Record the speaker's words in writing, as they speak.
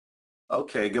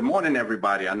Okay, good morning,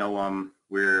 everybody. I know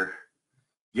we're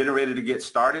getting ready to get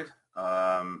started.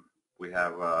 We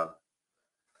have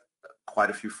quite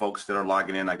a few folks that are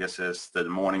logging in. I guess as the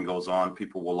morning goes on,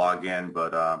 people will log in.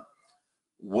 But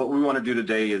what we want to do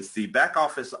today is the back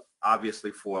office,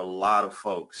 obviously, for a lot of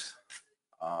folks,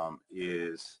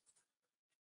 is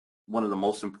one of the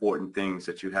most important things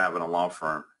that you have in a law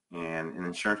firm. And in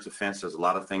insurance defense, there's a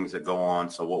lot of things that go on.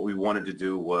 So what we wanted to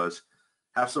do was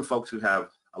have some folks who have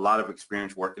a lot of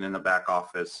experience working in the back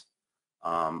office,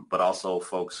 but also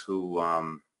folks who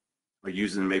are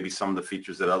using maybe some of the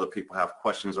features that other people have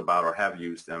questions about or have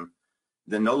used them,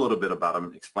 then know a little bit about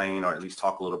them, explain or at least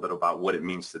talk a little bit about what it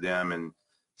means to them and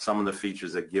some of the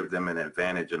features that give them an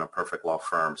advantage in a perfect law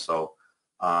firm. So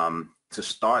to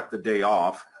start the day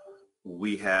off,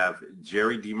 we have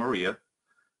Jerry DeMaria.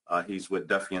 He's with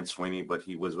Duffy & Sweeney, but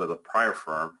he was with a prior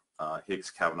firm, Higgs,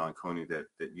 Kavanaugh and Cooney, that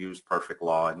used Perfect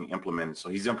Law, and he implemented. So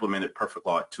he's implemented Perfect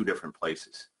Law at 2 different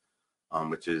places,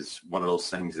 which is one of those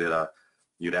things that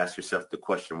you'd ask yourself the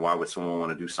question, why would someone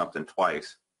want to do something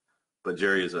twice? But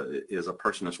Jerry is a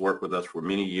person that's worked with us for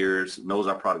many years, knows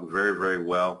our product very, very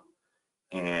well.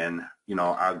 And, you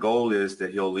know, our goal is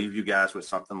that he'll leave you guys with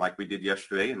something like we did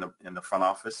yesterday in the front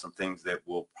office, some things that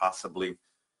will possibly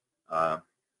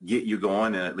get you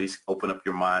going and at least open up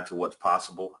your mind to what's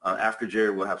possible. After Jerry,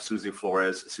 we'll have Suzie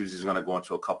Florez. Susie's going to go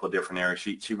into a couple of different areas.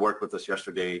 She worked with us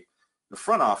yesterday in the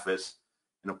front office,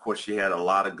 and of course she had a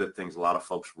lot of good things. A lot of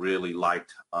folks really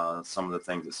liked some of the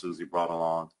things that Suzie brought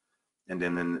along. And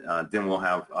then we'll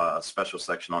have a special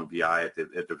section on BI at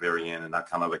the very end, and I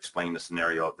kind of explain the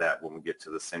scenario of that when we get to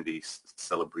the Cyndi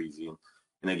Celebrezze.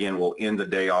 And again, we'll end the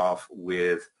day off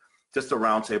with just a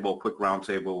roundtable, quick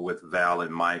roundtable with Val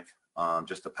and Mike,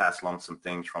 just to pass along some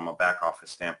things from a back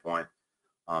office standpoint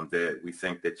that we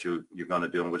think that you're going to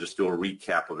do, and we'll just do a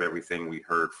recap of everything we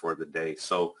heard for the day.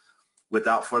 So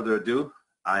without further ado,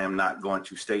 I am not going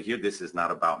to stay here. This is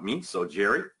not about me. So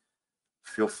Jerry,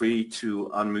 feel free to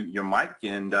unmute your mic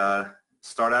and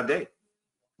start our day.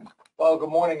 Well, good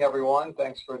morning, everyone.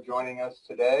 Thanks for joining us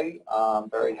today. I'm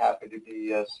very happy to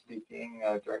be speaking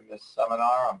during this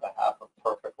seminar on behalf of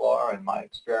Perfect Law and my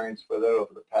experience with it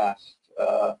over the past,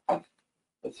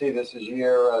 let's see, this is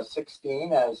year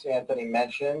 16. As Anthony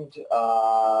mentioned,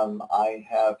 I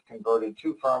have converted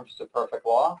 2 firms to Perfect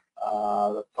Law,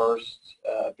 the first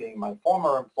being my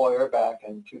former employer back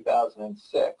in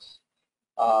 2006,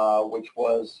 which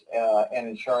was an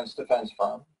insurance defense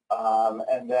firm.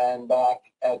 And then back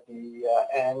at the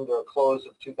end or close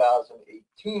of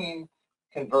 2018,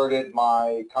 converted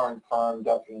my current firm,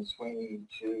 Duffy & Sweeney,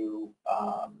 to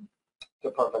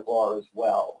Perfect Law as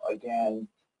well. Again,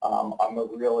 I'm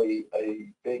really a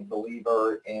big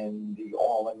believer in the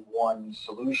all-in-one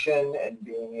solution and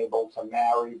being able to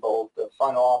marry both the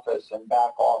front office and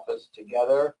back office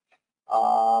together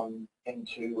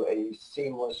into a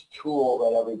seamless tool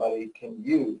that everybody can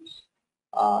use.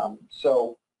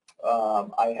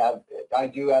 I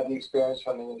do have the experience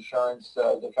from the insurance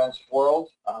defense world,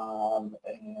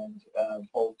 and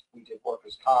both we did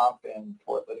workers' comp and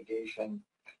tort litigation.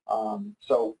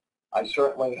 So I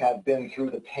certainly have been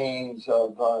through the pains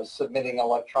of submitting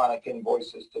electronic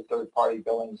invoices to third-party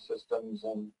billing systems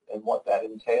and what that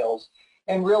entails,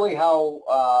 and really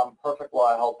how Perfect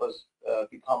Law helped us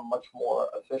become much more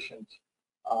efficient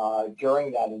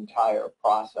during that entire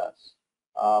process.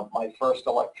 My first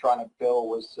electronic bill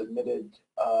was submitted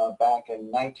back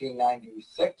in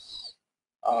 1996,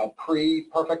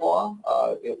 pre-Perfect Law,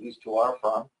 at least to our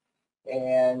firm.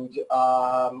 And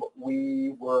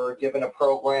we were given a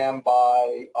program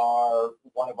by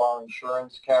one of our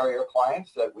insurance carrier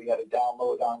clients that we had to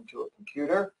download onto a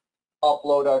computer,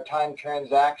 upload our time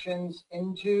transactions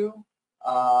into,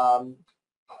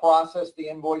 process the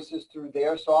invoices through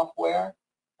their software,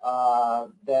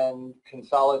 then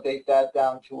consolidate that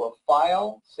down to a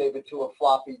file, save it to a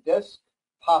floppy disk,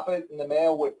 pop it in the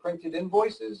mail with printed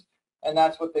invoices, and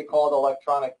that's what they called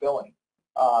electronic billing.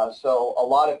 So a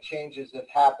lot of changes have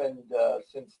happened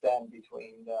since then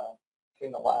between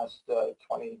the last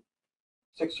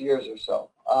 26 years or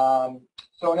so.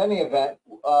 So in any event,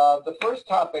 the first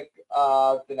topic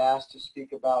I've been asked to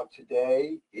speak about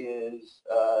today is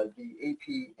the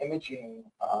AP imaging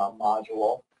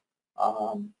module.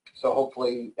 So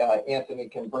hopefully Anthony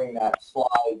can bring that slide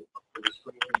to the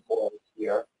screen for us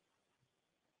here.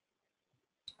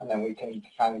 And then we can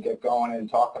kind of get going and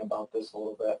talking about this a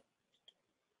little bit.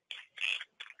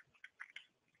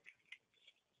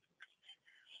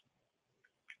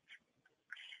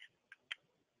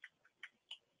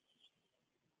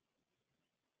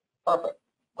 Perfect.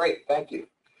 Great. Thank you.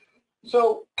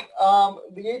 So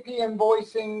The AP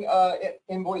invoicing,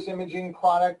 invoice imaging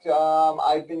product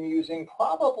I've been using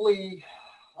probably,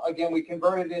 again, we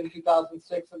converted in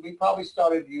 2006, and we probably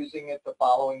started using it the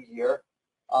following year.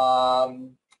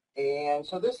 And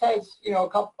so this has, you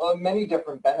know, many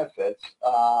different benefits,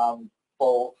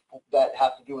 both that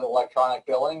have to do with electronic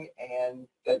billing and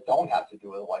that don't have to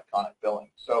do with electronic billing.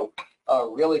 So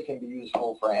really can be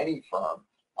useful for any firm.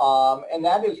 And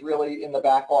that is really in the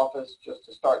back office, just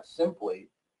to start simply.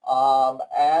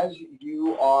 As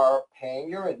you are paying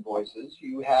your invoices,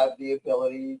 you have the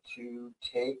ability to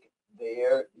take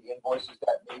the invoices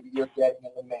that maybe you're getting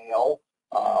in the mail,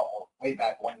 way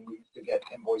back when we used to get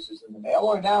invoices in the mail,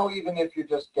 or now even if you're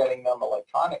just getting them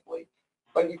electronically.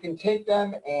 But you can take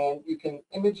them and you can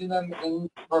image them in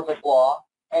PerfectLaw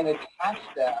and attach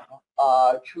them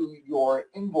to your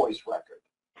invoice record,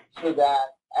 so that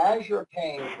as you're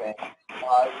paying things,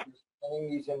 you're sending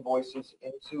these invoices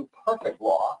into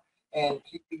PerfectLaw and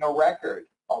keeping a record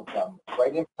of them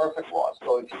right in PerfectLaw.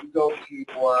 So if you go to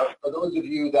for those of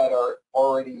you that are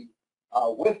already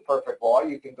with PerfectLaw,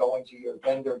 you can go into your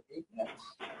vendor maintenance,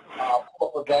 pull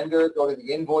up a vendor, go to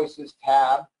the invoices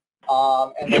tab,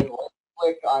 and then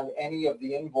click on any of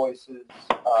the invoices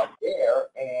there,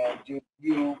 and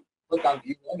you click on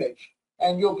view image,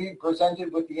 and you'll be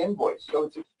presented with the invoice. So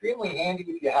it's extremely handy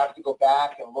if you have to go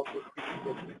back and look at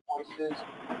previous invoices,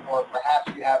 or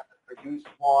perhaps you have to produce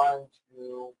one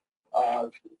to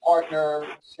the partner,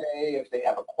 say, if they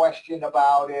have a question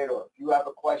about it, or if you have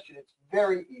a question. It's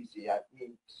very easy. I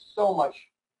mean, so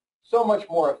much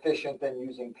more efficient than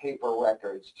using paper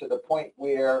records, to the point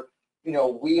where, you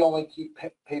know, we only keep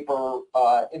paper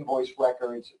invoice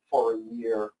records for a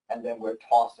year, and then we're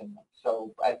tossing them.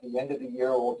 So at the end of the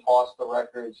year, we'll toss the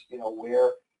records. You know,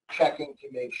 we're checking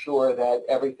to make sure that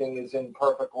everything is in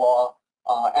PerfectLaw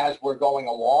as we're going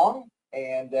along,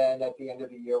 and then at the end of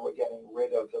the year, we're getting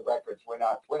rid of the records. We're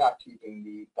not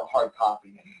keeping the hard copy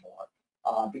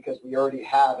anymore, because we already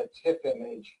have a TIFF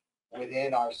image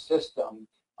within our system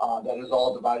that is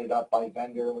all divided up by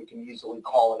vendor, and we can easily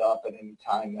call it up at any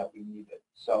time that we need it.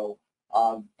 So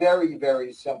very,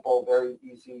 very simple, very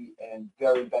easy, and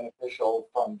very beneficial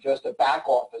from just a back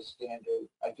office standard,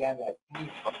 again, that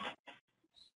any firm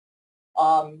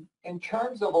uses. In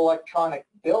terms of electronic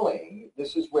billing,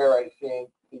 this is where I think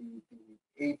the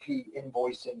AP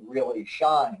invoicing really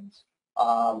shines.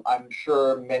 I'm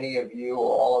sure many of you,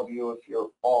 or all of you, if you're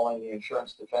all in the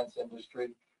insurance defense industry,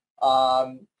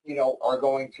 you know, are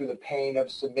going through the pain of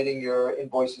submitting your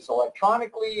invoices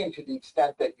electronically, and to the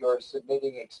extent that you're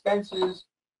submitting expenses,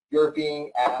 you're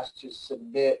being asked to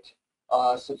submit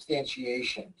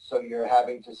substantiation. So you're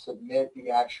having to submit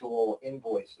the actual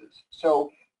invoices.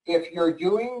 So if you're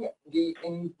doing the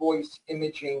invoice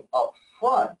imaging up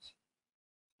front,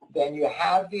 then you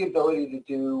have the ability to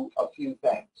do a few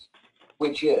things,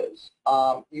 which is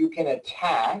you can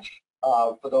attach,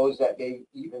 for those that may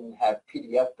even have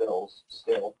PDF bills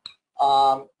still,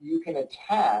 you can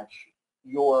attach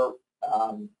your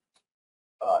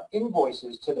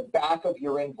invoices to the back of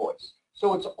your invoice.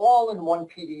 So it's all in one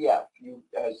PDF.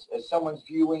 As someone's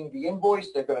viewing the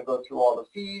invoice, they're going to go through all the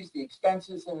fees, the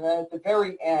expenses, and then at the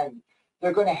very end,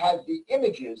 they're going to have the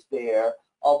images there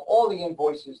of all the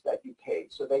invoices that you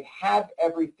paid. So they have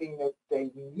everything that they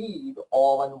need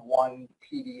all in one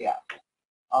PDF.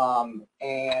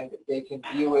 And they can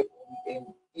view it in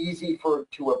easy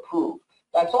to approve.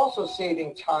 That's also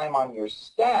saving time on your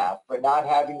staff for not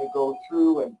having to go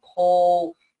through and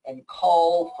pull and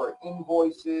cull for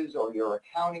invoices, or your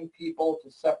accounting people to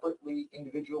separately,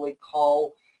 individually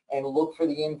cull and look for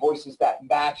the invoices that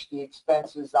match the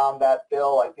expenses on that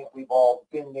bill. I think we've all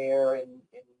been there in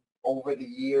over the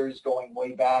years, going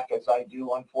way back, as I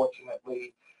do,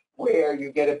 unfortunately, where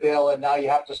you get a bill and now you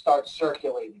have to start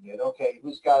circulating it. Okay,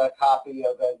 who's got a copy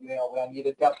of it? You know, I need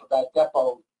that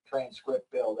depot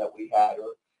transcript bill that we had,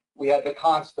 or we had the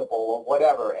constable, or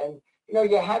whatever. And, you know,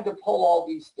 you had to pull all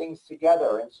these things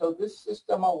together. And so this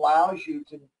system allows you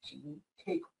to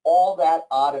take all that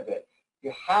out of it.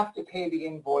 You have to pay the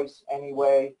invoice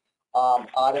anyway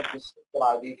out of the system,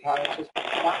 out of the accounting system.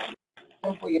 Not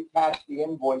simply attach the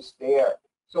invoice there.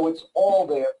 So it's all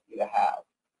there for you to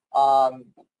have.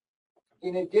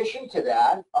 In addition to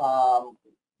that,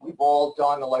 we've all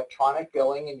done electronic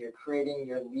billing, and you're creating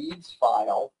your leads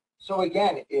file. So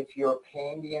again, if you're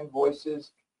paying the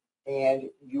invoices and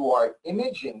you are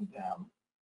imaging them,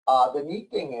 the neat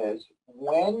thing is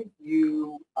when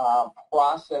you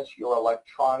process your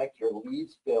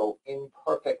leads bill in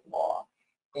PerfectLaw,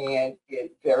 and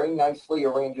it very nicely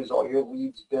arranges all your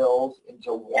leads bills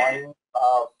into one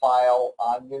file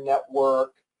on your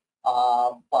network,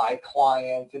 by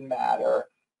client and matter.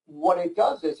 what it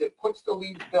does is it puts the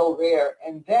leads bill there,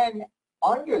 and then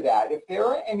under that, if there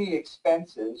are any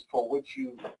expenses for which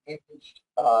you've imaged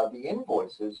the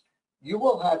invoices, you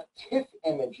will have TIFF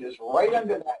images right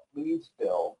under that leads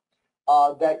bill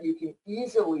that you can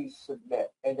easily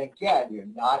submit. And again, you're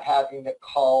not having to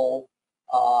cull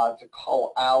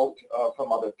out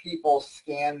from other people,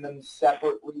 scan them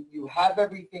separately. You have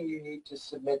everything you need to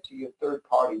submit to your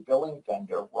third-party billing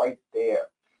vendor right there.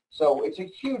 So it's a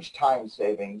huge time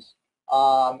savings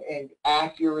and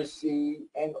accuracy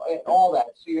and all that.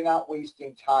 So you're not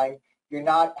wasting time. You're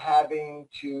not having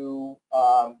to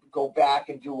go back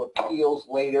and do appeals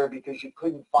later because you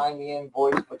couldn't find the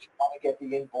invoice, but you want to get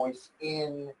the invoice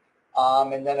in.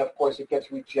 And then, of course, it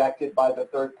gets rejected by the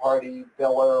third-party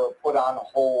biller or put on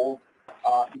hold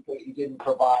because you didn't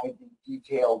provide the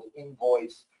detailed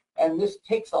invoice. And this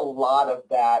takes a lot of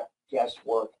that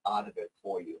guesswork out of it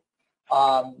for you.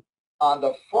 On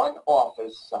the front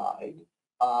office side,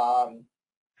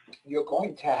 you're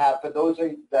going to have, for those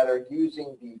that are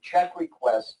using the check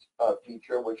request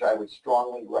feature, which I would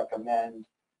strongly recommend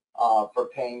for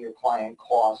paying your client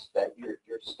costs, that your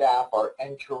staff are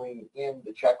entering in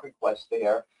the check request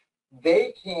there,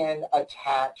 they can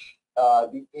attach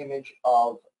the image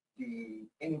of the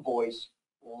invoice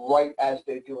right as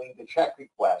they're doing the check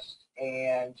request.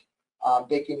 And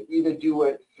they can either do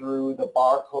it through the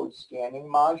barcode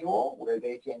scanning module, where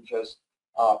they can just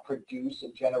produce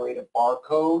and generate a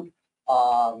barcode,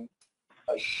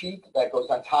 a sheet that goes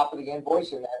on top of the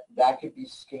invoice, and that could be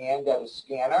scanned at a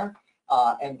scanner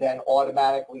and then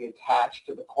automatically attached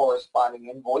to the corresponding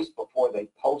invoice before they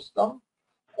post them.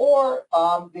 Or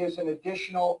there's an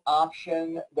additional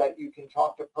option that you can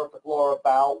talk to Perfect Law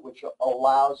about, which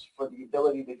allows for the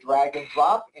ability to drag and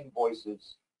drop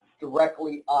invoices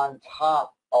directly on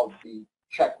top of the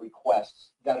check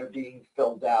requests that are being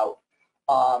filled out,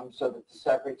 so that the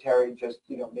secretary just,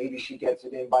 maybe she gets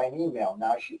it in by an email.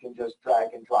 Now she can just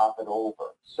drag and drop it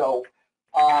over. So,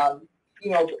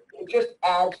 it just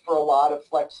adds for a lot of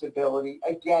flexibility.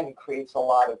 Again, it creates a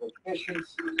lot of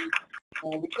efficiency.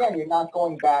 And again, you're not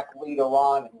going back later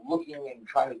on and looking and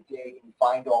trying to dig and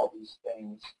find all these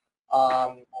things.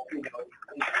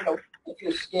 If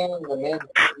you're scanning them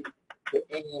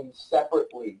in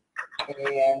separately,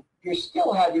 and you're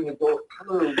still having to go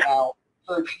through now,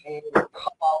 search name, and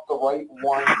come out the right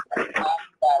ones that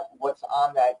have what's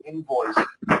on that invoice.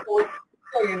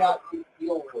 So you're not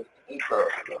dealing with paper.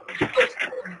 You're just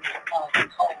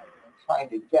trying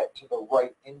to get to the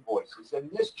right invoices, and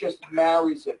this just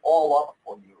marries it all up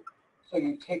for you. So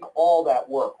you take all that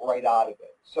work right out of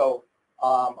it. So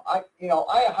I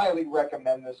highly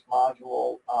recommend this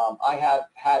module. I have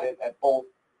had it at both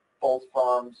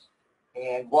firms,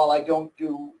 and while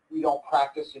we don't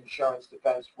practice insurance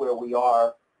defense where we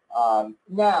are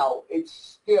now, it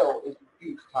still is a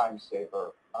huge time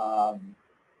saver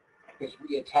because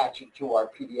we attach it to our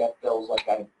PDF bills, like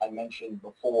I mentioned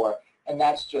before, and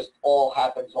that's just all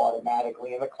happens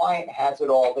automatically, and the client has it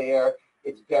all there.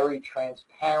 It's very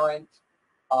transparent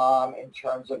in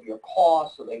terms of your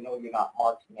costs, so they know you're not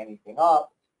marking anything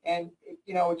up, and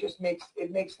it just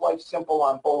makes life simple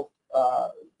on both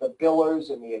the billers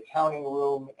in the accounting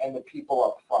room and the people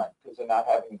up front, because they're not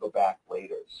having to go back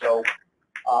later. So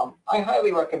I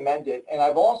highly recommend it. And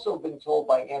I've also been told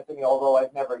by Anthony, although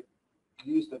I've never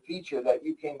used the feature, that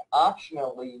you can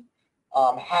optionally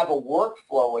have a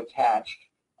workflow attached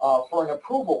for an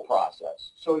approval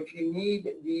process. So if you need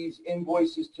these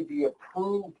invoices to be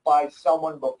approved by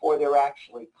someone before they're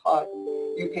actually cut,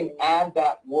 you can add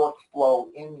that workflow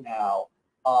in now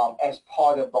as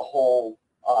part of the whole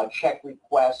check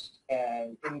request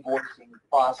and invoicing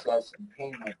process and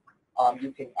payment.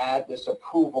 You can add this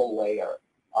approval layer.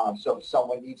 So if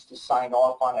someone needs to sign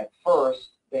off on it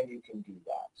first, then you can do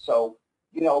that. So,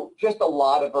 just a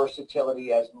lot of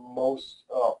versatility, as most,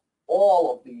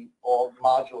 all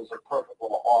modules of Perfect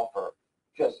Law offer.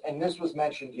 And this was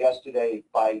mentioned yesterday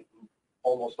by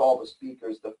almost all the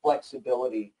speakers, the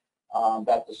flexibility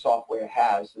that the software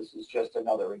has. This is just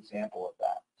another example of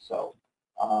that. So,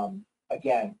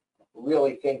 again,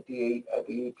 really think the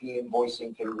AP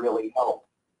invoicing can really help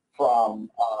from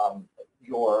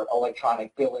your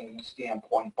electronic billing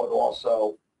standpoint, but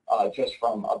also just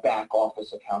from a back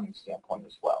office accounting standpoint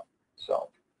as well. So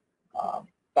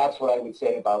that's what I would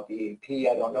say about the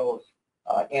AP. I don't know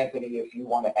if, Anthony, if you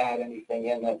want to add anything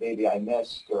in that maybe I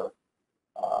missed or.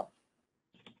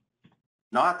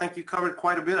 No, I think you covered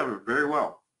quite a bit of it very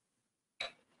well.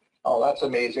 Oh, that's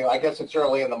amazing. I guess it's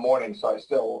early in the morning, so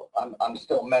I'm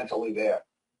still mentally there.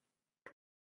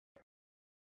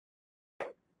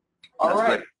 All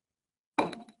right.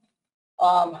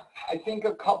 I think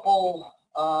a couple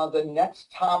The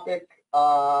next topic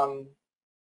I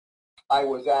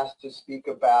was asked to speak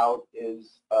about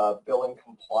is billing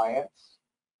compliance.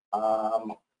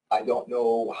 I don't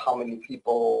know how many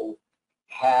people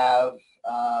have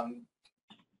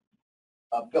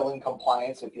billing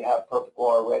compliance. If you have PerfectLaw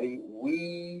already,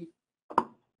 we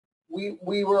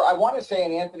were, I want to say,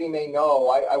 and Anthony may know,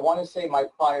 I want to say my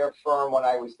prior firm, when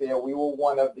I was there, we were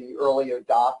one of the early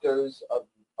adopters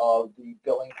of the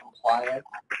billing compliance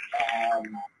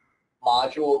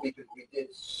module, because we did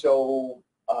so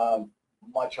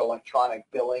much electronic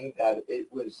billing that it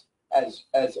was, as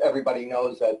everybody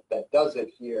knows that does it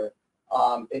here,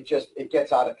 it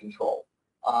gets out of control.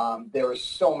 There are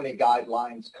so many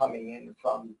guidelines coming in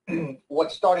from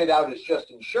what started out as just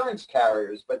insurance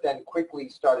carriers, but then quickly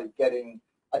started getting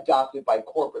adopted by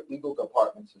corporate legal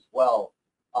departments as well.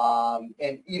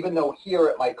 And even though here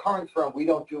at my current firm we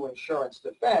don't do insurance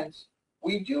defense,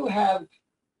 we do have,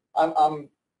 I'm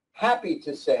happy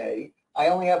to say, I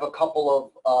only have a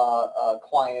couple of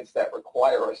clients that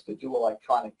require us to do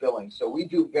electronic billing. So we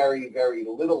do very, very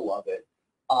little of it.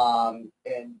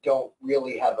 And don't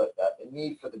really have a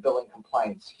need for the billing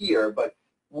compliance here. But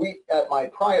we, at my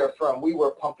prior firm, we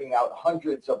were pumping out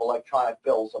hundreds of electronic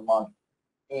bills a month.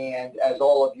 And as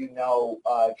all of you know,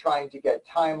 trying to get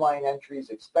timeline entries,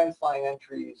 expense line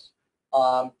entries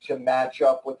to match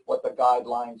up with what the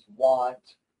guidelines want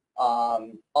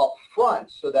up front,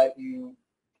 so that you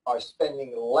are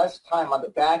spending less time on the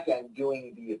back end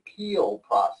doing the appeal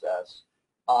process,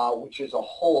 which is a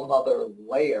whole nother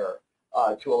layer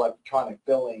to electronic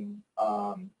billing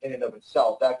in and of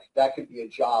itself. That could be a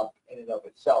job in and of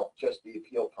itself, just the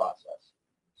appeal process.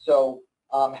 So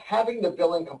having the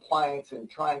billing compliance and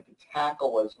trying to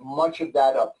tackle as much of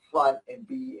that up front and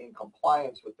be in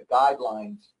compliance with the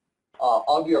guidelines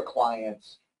of your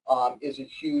clients is a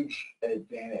huge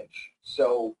advantage.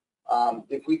 So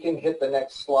if we can hit the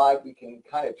next slide, we can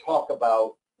kind of talk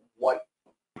about what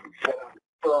I'm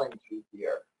referring to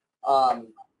here.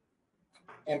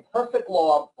 And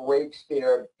PerfectLaw breaks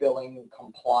their billing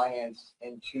compliance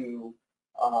into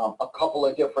a couple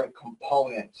of different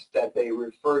components that they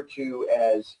refer to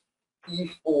as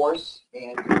e-force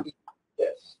and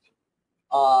e-assist.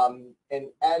 And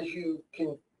as you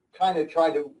can kind of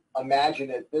try to imagine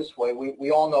it this way,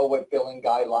 we all know what billing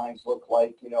guidelines look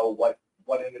like, you know, what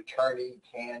an attorney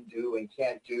can do and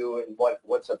can't do, and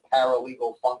what's a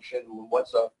paralegal function,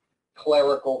 what's a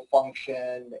clerical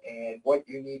function, and what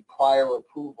you need prior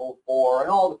approval for,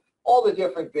 and all the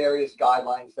different various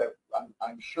guidelines that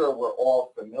I'm sure we're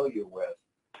all familiar with.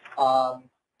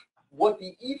 What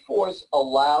the e-force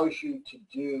allows you to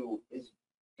do is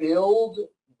build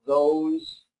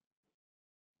those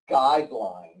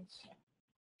guidelines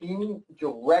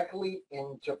directly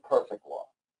into PerfectLaw,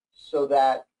 so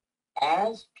that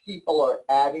as people are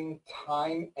adding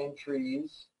time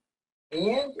entries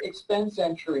and expense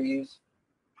entries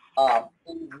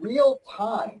in real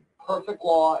time,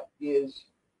 PerfectLaw is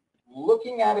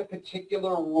looking at a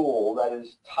particular rule that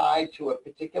is tied to a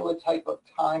particular type of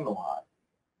timeline,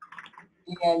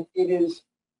 and it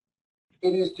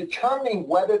is determining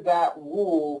whether that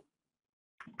rule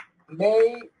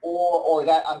may or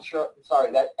that,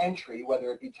 that entry,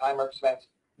 whether it be time or expense,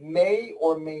 may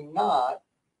or may not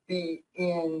be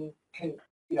in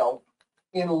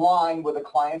line with a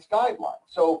client's guidelines.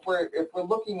 So if we're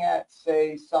looking at,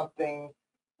 say, something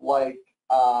like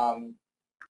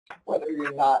whether you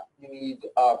need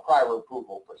prior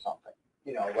approval for something.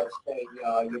 You know, let's say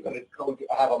you're going to go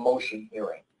have a motion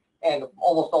hearing, and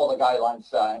almost all the guidelines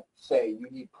say you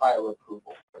need prior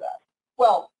approval for that.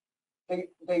 Well,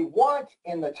 they want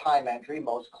in the time entry,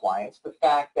 most clients, the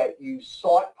fact that you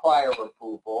sought prior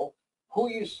approval, who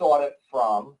you sought it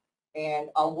from, and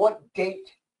on what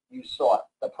date you sought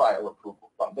the prior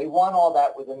approval from. They want all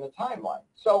that within the timeline.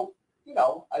 So, you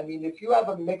know, I mean, if you have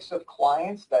a mix of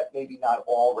clients that maybe not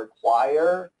all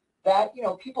require that, you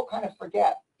know, people kind of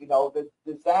forget, you know,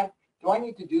 do I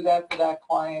need to do that for that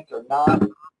client or not?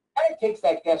 It kind of takes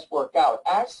that guesswork out.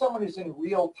 As someone is in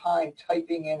real time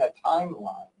typing in a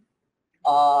timeline,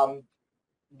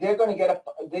 they're going to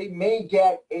they may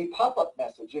get a pop-up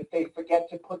message if they forget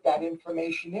to put that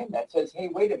information in that says, hey,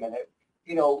 wait a minute,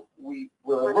 you know,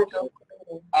 we're looking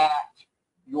at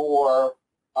your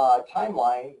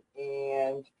timeline,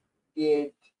 and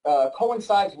it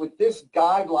coincides with this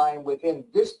guideline within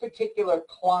this particular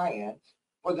client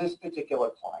for this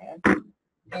particular client,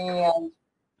 and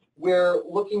we're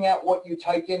looking at what you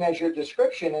typed in as your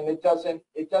description, and it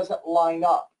doesn't line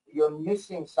up. You're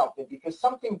missing something because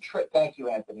something, thank you,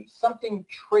 Anthony, something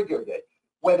triggered it,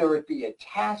 whether it be a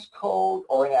task code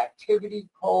or an activity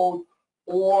code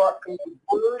or a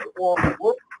word or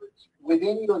words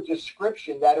within your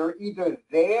description that are either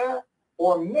there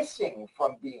or missing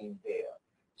from being there.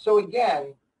 So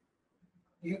again,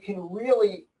 you can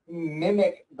really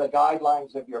mimic the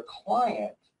guidelines of your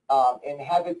client and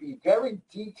have it be very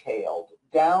detailed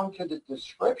down to the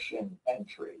description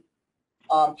entry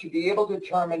to be able to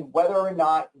determine whether or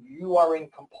not you are in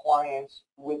compliance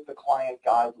with the client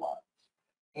guidelines.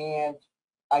 And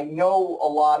I know a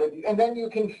lot of you, and then you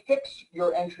can fix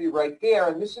your entry right there,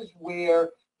 and this is where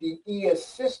the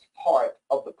e-assist part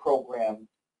of the program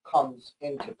comes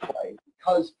into play,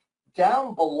 because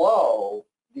down below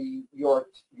your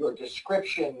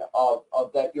description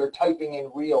of that you're typing in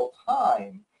real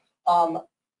time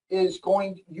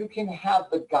you can have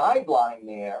the guideline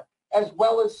there as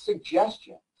well as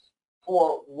suggestions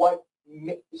for what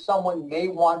someone may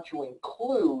want to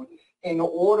include in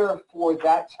order for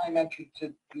that time entry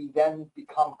to then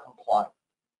become compliant.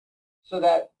 So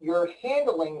that you're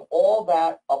handling all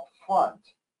that up front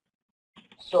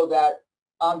so that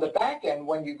on the back end,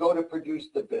 when you go to produce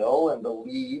the bill and the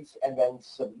leads and then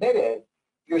submit it,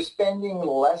 you're spending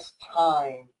less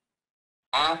time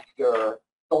after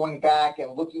going back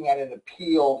and looking at an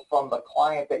appeal from the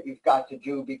client that you've got to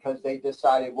do because they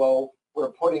decided, well, we're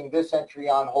putting this entry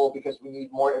on hold because we need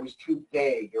more, it was too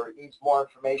vague, or it needs more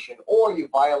information, or you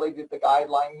violated the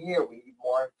guideline here, we need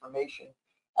more information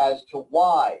as to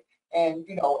why. And,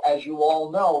 you know, as you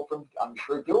all know from, I'm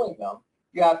sure, doing them,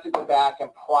 you have to go back and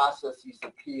process these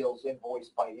appeals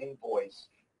invoice by invoice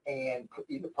and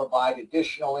either provide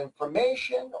additional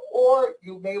information, or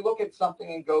you may look at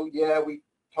something and go, yeah, we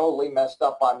totally messed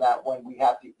up on that one, we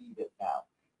have to eat it now.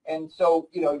 And so,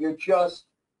 you know, you're just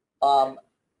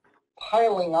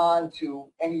piling on to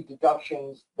any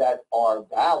deductions that are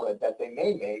valid that they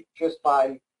may make just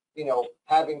by, you know,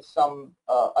 having some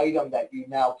item that you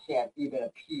now can't even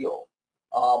appeal,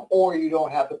 or you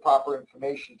don't have the proper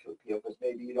information to appeal because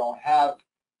maybe you don't have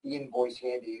the invoice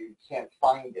handy, you can't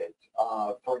find it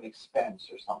for an expense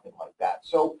or something like that.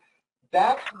 So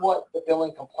that's what the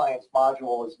billing compliance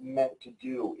module is meant to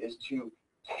do, is to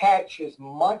catch as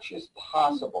much as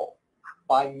possible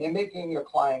by mimicking your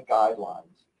client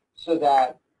guidelines so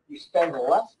that you spend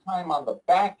less time on the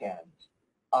back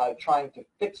end trying to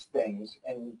fix things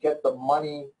and get the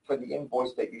money for the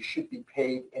invoice that you should be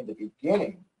paid in the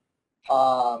beginning.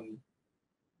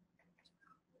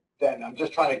 Then I'm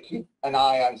just trying to keep an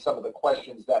eye on some of the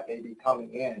questions that may be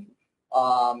coming in.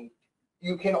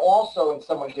 You can also, and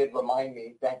someone did remind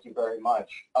me, thank you very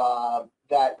much,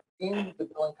 that in the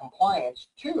billing compliance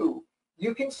too,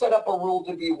 you can set up a rule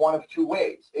to be one of two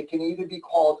ways. It can either be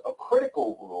called a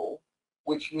critical rule,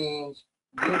 which means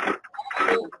you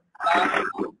can not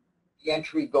the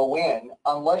entry go in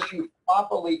unless you've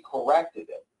properly corrected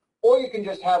it. Or you can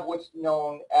just have what's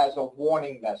known as a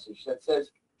warning message that says,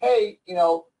 hey, you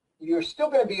know, you're still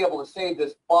going to be able to save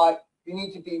this, but you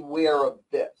need to be aware of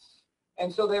this.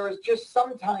 And so there is just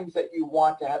sometimes that you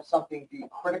want to have something be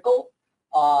critical,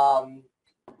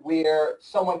 where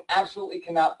someone absolutely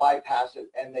cannot bypass it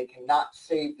and they cannot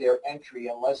save their entry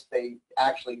unless they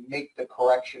actually make the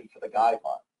correction for the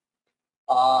guideline.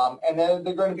 And then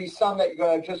there are going to be some that you're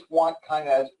going to just want kind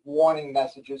of as warning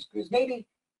messages, because maybe,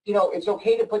 you know, it's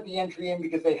okay to put the entry in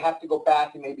because they have to go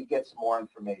back and maybe get some more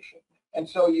information. And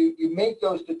so you make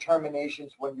those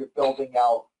determinations when you're building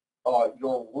out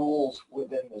your rules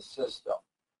within the system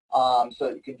so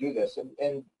that you can do this.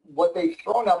 And what they've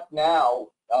thrown up now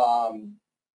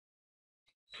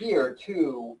here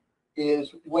too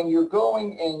is when you're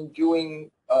going and doing,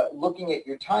 looking at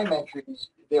your time entries,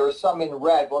 there are some in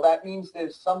red. Well, that means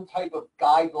there's some type of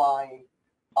guideline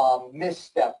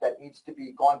misstep that needs to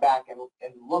be gone back and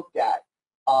looked at.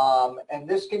 And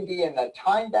this can be in a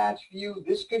time batch view.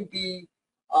 This could be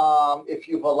if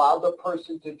you've allowed the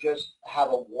person to just have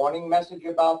a warning message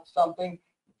about something.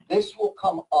 This will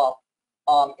come up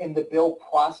in the bill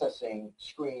processing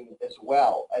screen as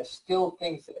well as still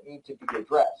things that need to be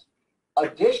addressed.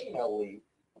 Additionally,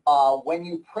 when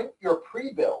you print your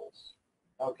pre-bills,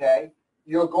 okay,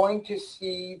 you're going to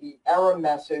see the error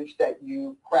message that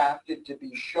you crafted to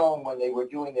be shown when they were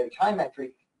doing their time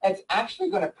entry. And it's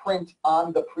actually going to print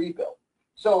on the pre-bill.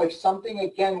 So if something,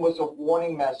 again, was a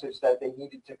warning message that they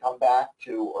needed to come back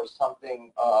to or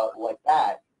something like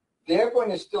that, they're going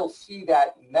to still see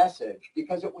that message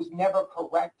because it was never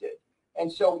corrected.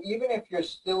 And so even if you're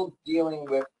still dealing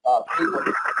with people,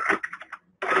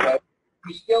 okay,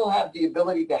 you still have the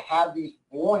ability to have these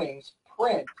warnings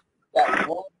print that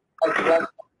will address the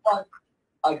front,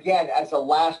 again, as a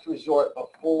last resort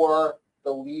before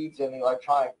the leads and the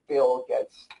electronic bill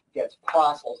gets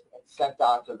processed and sent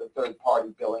on to the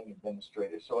third-party billing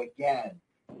administrator. So again,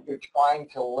 you're trying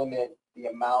to limit the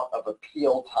amount of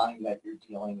appeal time that you're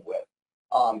dealing with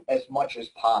as much as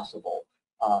possible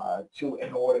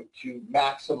in order to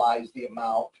maximize the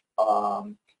amount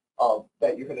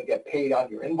that you're going to get paid on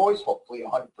your invoice, hopefully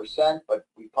 100%, but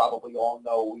we probably all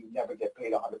know we never get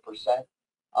paid 100%.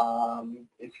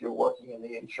 If you're working in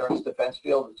the insurance defense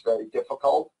field, it's very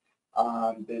difficult.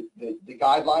 The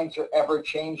guidelines are ever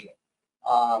changing.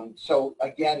 So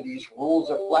again, these rules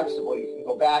are flexible. You can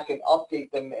go back and update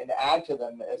them and add to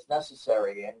them as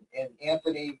necessary. And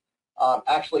Anthony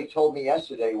actually told me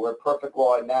yesterday where Perfect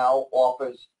Law now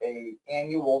offers an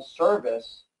annual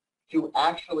service to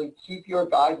actually keep your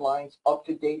guidelines up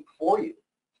to date for you,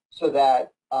 so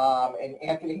that and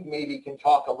Anthony maybe can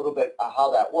talk a little bit about how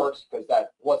that works, because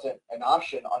that wasn't an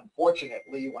option,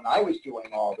 unfortunately, when I was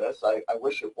doing all this. I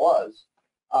wish it was.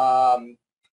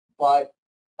 But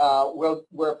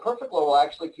where Perfect Law will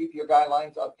actually keep your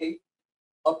guidelines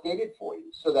updated for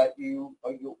you, so that you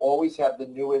always have the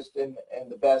newest and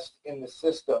the best in the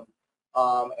system,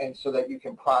 and so that you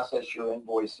can process your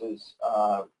invoices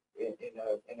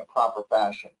in a proper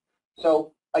fashion.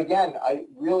 So again, I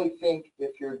really think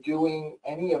if you're doing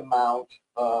any amount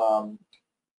of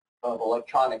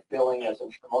electronic billing, as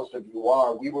I'm sure most of you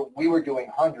are, we were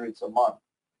doing hundreds a month,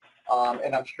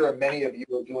 and I'm sure many of you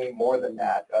are doing more than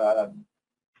that.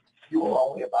 You are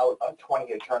only about a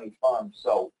 20 attorney firm,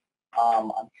 so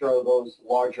I'm sure those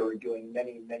larger are doing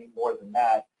many, many more than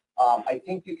that. I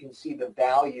think you can see the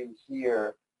value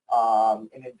here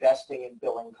in investing in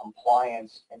billing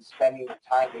compliance and spending the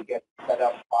time to get set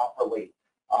up properly,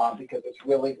 because it's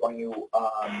really going to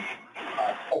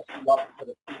set you up for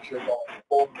the future going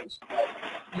forward, so that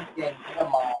you can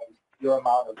minimize your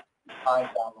amount of time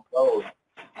down the road.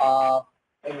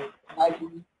 And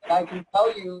I can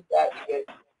tell you that it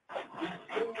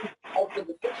improves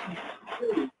efficiency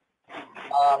too,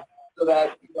 so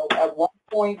that, you know, at one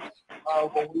point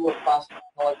when we were processing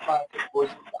electronic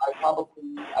invoices,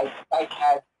 I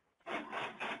had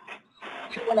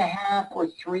 2.5 or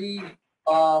 3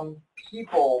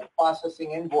 people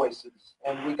processing invoices,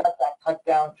 and we got that cut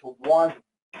down to 1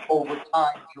 over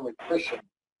time through attrition,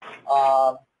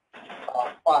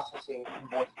 processing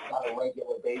invoices on a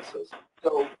regular basis.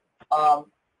 So,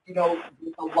 you know,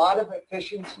 there's a lot of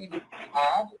efficiency to be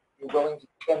had. You're willing to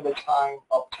spend the time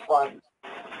up front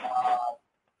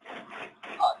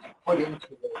to put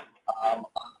into it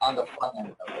on the front end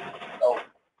of it. So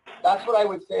that's what I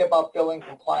would say about billing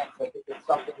compliance. I think it's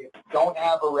something, if you don't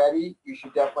have already, you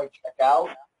should definitely check out.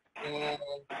 And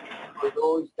for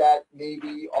those that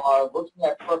maybe are looking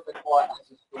at Perfect Law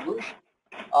as a solution,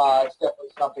 it's definitely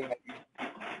something that you should be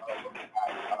looking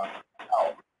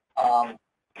at.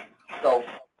 So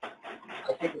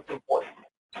I think it's important.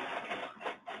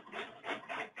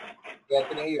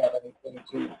 Anthony, you have anything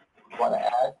to want to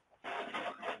add?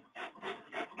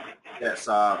 Yes.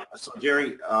 So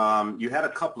Jerry, you had a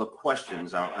couple of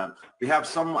questions. We have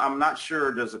some. I'm not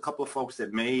sure. There's a couple of folks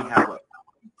that may have a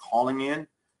calling in.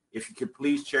 If you could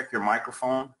please check your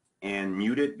microphone and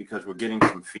mute it, because we're getting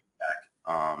some feedback.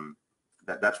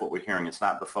 That's what we're hearing. It's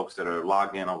not the folks that are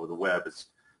logged in over the web. It's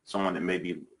someone that may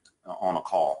be on a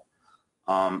call.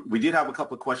 We did have a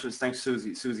couple of questions. Thanks,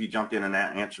 Suzie. Suzie jumped in and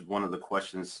answered one of the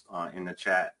questions in the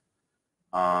chat.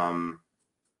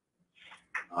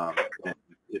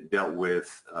 It dealt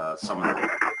with some of the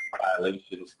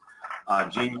violations.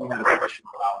 Gene, you had a question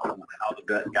about how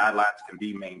the guidelines can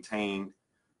be maintained.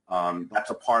 That's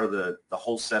a part of the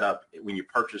whole setup. When you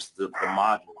purchase the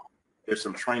module, there's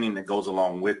some training that goes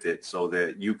along with it, so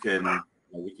that you can,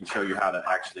 we can show you how to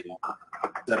actually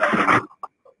set up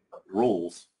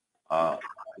rules, you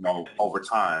know, over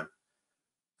time.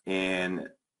 And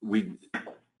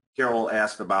Carol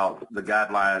asked about the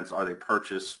guidelines. Are they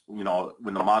purchased, you know,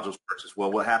 when the module's purchased?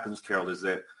 Well, what happens, Carol, is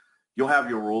that you'll have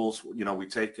your rules. You know, we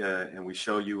take and we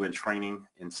show you in training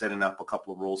and setting up a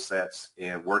couple of rule sets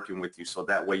and working with you, so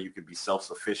that way you can be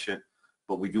self-sufficient.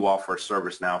 But we do offer a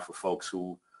service now for folks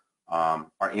who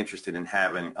are interested in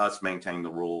having us maintain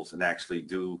the rules and actually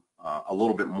do a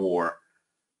little bit more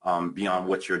beyond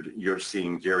what you're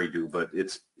seeing Jerry do. But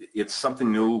it's something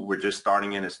new. We're just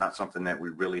starting in. It's not something that we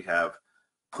really have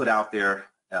put out there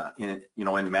in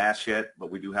mass yet, but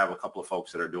we do have a couple of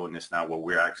folks that are doing this now, where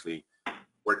we're actually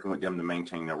working with them to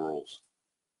maintain their rules.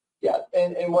 Yeah,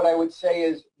 and what I would say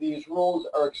is these rules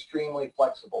are extremely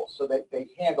flexible, so that they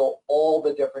handle all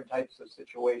the different types of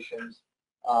situations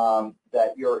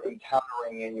that you're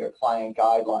encountering in your client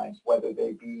guidelines, whether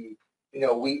they be, you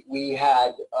know, we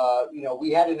had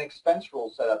an expense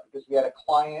rule set up because we had a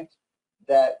client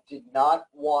that did not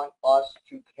want us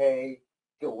to pay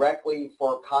directly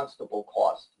for constable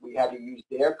costs. We had to use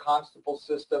their constable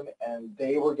system, and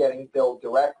they were getting billed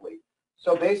directly.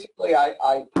 So basically,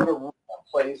 I put a rule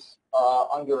in place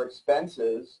under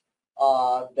expenses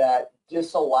that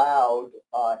disallowed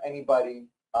anybody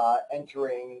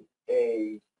entering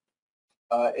an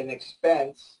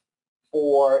expense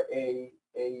for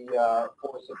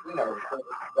for subpoena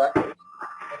records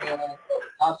and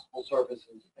constable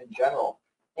services in general.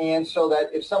 And so that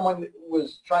if someone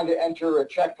was trying to enter a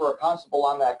check for a constable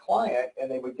on that client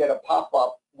and they would get a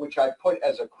pop-up, which I put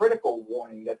as a critical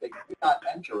warning that they could not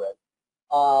enter it,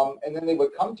 and then they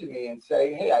would come to me and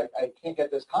say, hey, I can't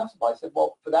get this constable. I said,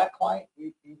 well, for that client,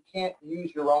 you can't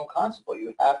use your own constable.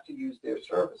 You have to use their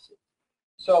services.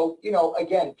 So, you know,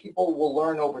 again, people will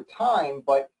learn over time,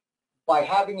 but by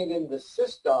having it in the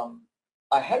system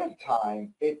ahead of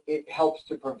time, it helps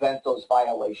to prevent those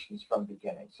violations from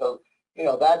beginning. So, you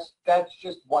know, that's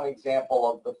just one example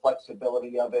of the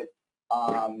flexibility of it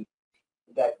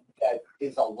that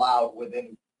is allowed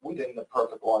within the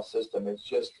PerfectLaw system. It's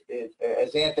just,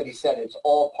 as Anthony said, it's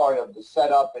all part of the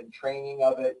setup and training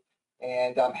of it,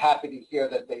 and I'm happy to hear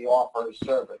that they offer a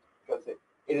service because it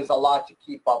is a lot to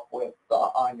keep up with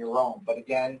on your own. But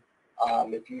again,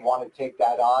 if you want to take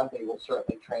that on, they will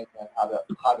certainly train you on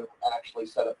how to actually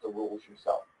set up the rules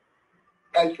yourself,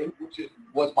 which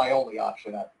was my only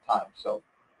option at the time. So.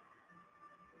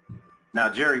 Now,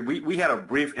 Jerry, we had a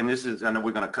brief, and this is, I know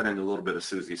we're going to cut into a little bit of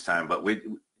Suzie's time, but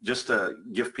just to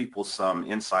give people some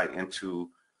insight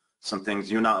into some things,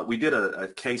 you know, we did a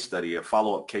case study, a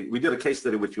follow-up case. We did a case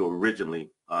study with you originally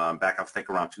back, I think,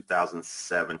 around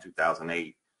 2007,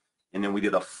 2008, and then we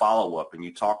did a follow-up, and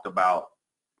you talked about,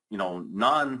 you know,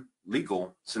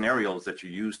 non-legal scenarios that you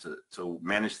use to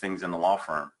manage things in the law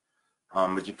firm.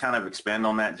 Would you kind of expand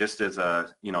on that just as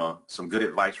you know, some good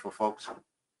advice for folks?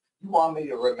 You want me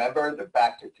to remember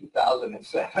back to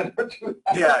 2007 or 2000?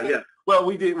 Yeah. Well,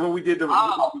 when we did the,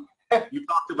 you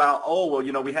talked about, oh, well,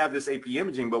 you know, we have this AP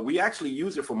imaging, but we actually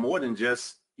use it for more than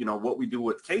just, you know, what we do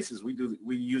with cases.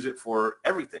 We use it for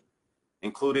everything,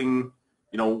 including,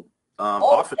 you know,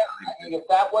 office. Yeah. I mean, if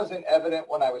that wasn't evident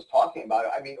when I was talking about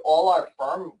it, I mean, all our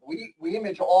firm, we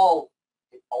image all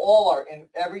our, in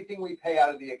everything we pay out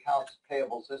of the accounts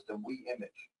payable system, we image.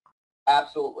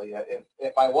 Absolutely.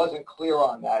 If I wasn't clear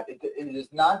on that, it is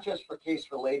not just for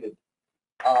case-related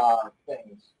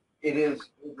things. It is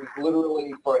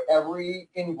literally for every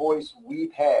invoice we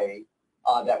pay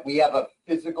that we have a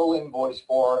physical invoice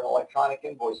for, an electronic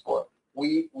invoice for.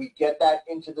 We get that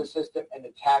into the system and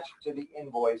attach it to the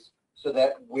invoice so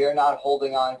that we're not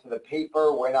holding on to the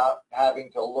paper. We're not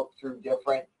having to look through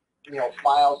different, you know,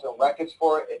 files and records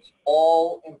for it. It's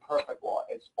all in PerfectLaw.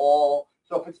 It's all,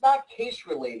 so if it's not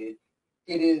case-related,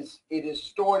 it is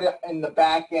stored in the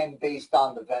back end based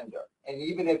on the vendor. And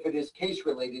even if it is case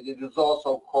related, it is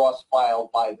also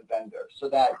cross-filed by the vendor. So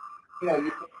that, you know,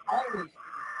 you can find these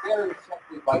very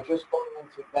simply by just going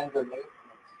into vendor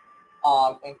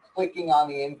maintenance and clicking on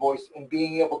the invoice and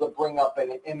being able to bring up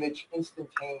an image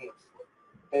instantaneously.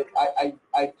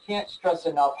 I can't stress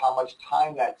enough how much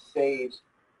time that saves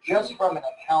just from an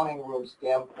accounting room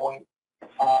standpoint.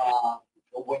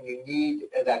 When you need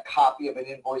that copy of an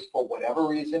invoice for whatever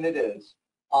reason it is.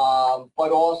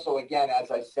 But also, again,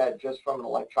 as I said, just from an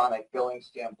electronic billing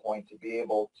standpoint to be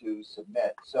able to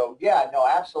submit. So, yeah, no,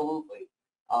 absolutely.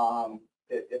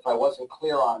 If I wasn't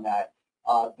clear on that,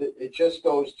 it just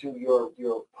goes to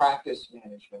your practice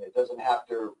management. It doesn't have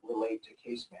to relate to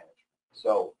case management.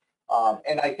 So,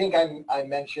 and I think I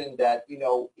mentioned that, you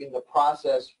know, in the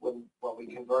process when we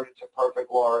converted to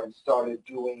PerfectLaw and started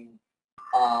doing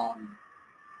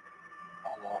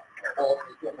all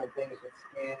these different things with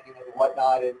scanning and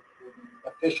whatnot, and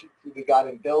the efficiency we got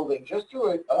in building, just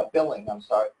through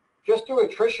just through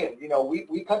attrition. You know,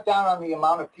 we cut down on the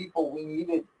amount of people we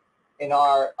needed in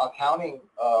our accounting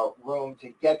room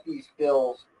to get these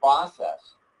bills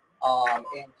processed and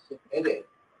submitted.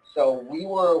 So we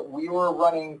were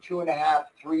running 2.5,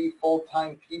 3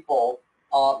 full-time people,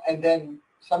 and then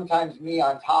sometimes me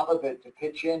on top of it to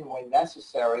pitch in when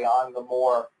necessary on the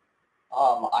more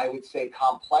I would say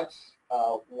complex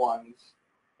ones,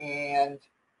 and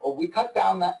we cut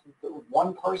down that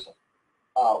one person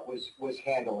was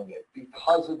handling it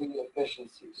because of the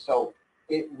efficiency. So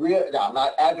it really, I'm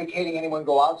not advocating anyone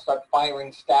go out and start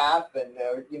firing staff and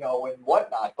you know, and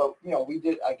whatnot, but you know, we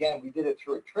did it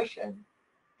through attrition,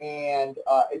 and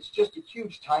it's just a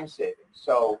huge time saving.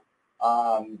 So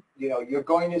you know, you're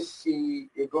going to see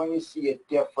a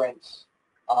difference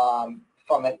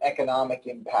from an economic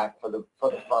impact for the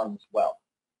firm as well.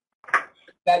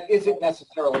 That isn't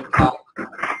necessarily tied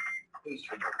to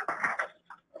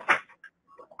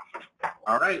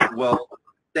All right. Well,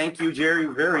 thank you, Jerry,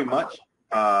 very much.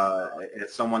 As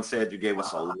someone said, you gave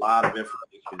us a lot of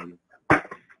information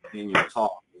in your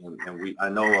talk, and I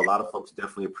know a lot of folks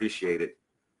definitely appreciate it.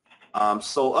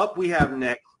 So up we have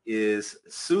next is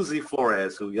Suzie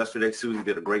Florez, who yesterday Suzie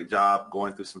did a great job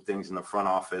going through some things in the front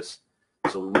office.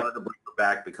 So we wanted to bring her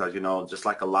back because, just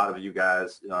like a lot of you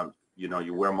guys,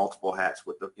 you wear multiple hats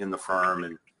in the firm,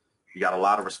 and you got a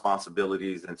lot of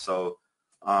responsibilities. And so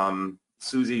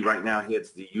Suzie right now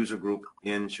heads the user group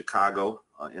in Chicago,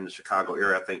 in the Chicago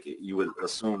area. I think you would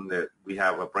assume that we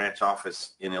have a branch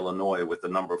office in Illinois with the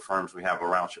number of firms we have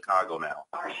around Chicago now.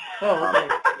 Oh,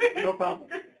 okay. No problem.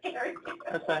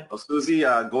 That's fine. So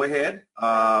Suzie, go ahead.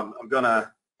 I'm going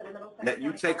to let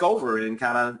you take over and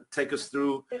kind of take us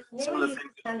through some of the things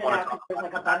that you want to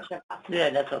talk about. Yeah,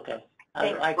 that's okay.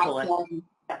 I collect.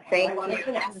 Thank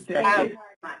you.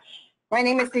 My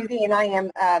name is Suzie, and I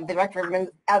am the Director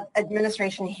of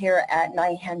Administration here at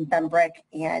Nyhan Bembrook,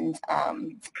 and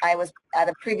I was at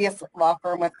a previous law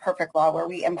firm with Perfect Law where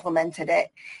we implemented it.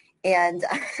 And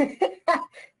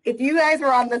if you guys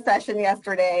were on the session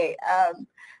yesterday,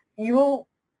 you will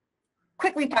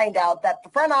quickly find out that the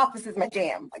front office is my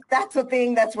jam. Like, that's the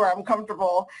thing, that's where I'm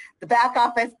comfortable. The back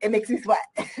office, it makes me sweat.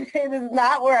 It is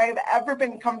not where I've ever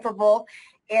been comfortable.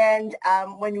 And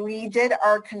when we did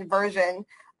our conversion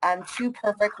to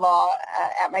Perfect Law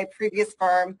at my previous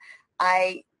firm,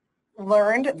 I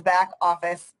learned the back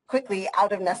office quickly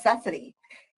out of necessity.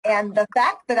 And the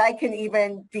fact that I can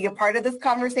even be a part of this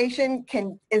conversation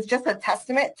is just a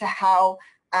testament to how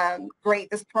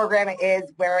great this program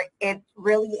is, where it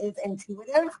really is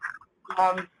intuitive.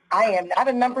 I am not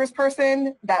a numbers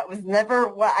person. That was never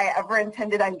what I ever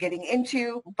intended on getting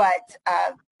into, but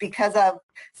because of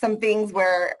some things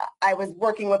where I was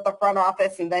working with the front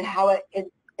office and then how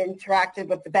it interacted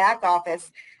with the back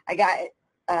office, I got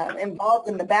involved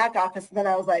in the back office, and then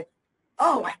I was like,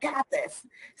 oh, I got this.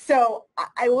 So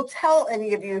I will tell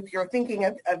any of you, if you're thinking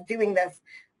of doing this,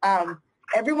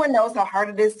 everyone knows how hard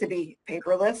it is to be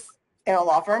paperless in a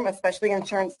law firm, especially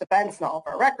insurance defense and all of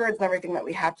our records and everything that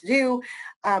we have to do.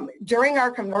 During our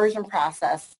conversion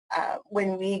process,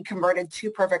 when we converted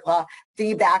to Perfect Law,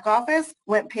 the back office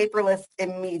went paperless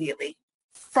immediately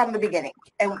from the beginning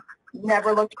and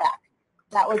never looked back.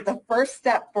 That was the first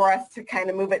step for us to kind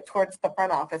of move it towards the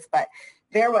front office. But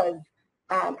there was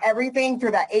everything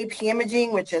through that AP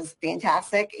imaging, which is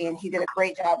fantastic, and he did a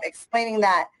great job explaining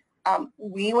that.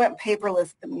 We went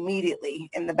paperless immediately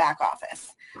in the back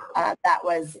office. That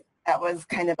was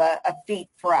kind of a feat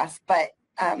for us. But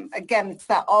again, it's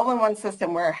that all-in-one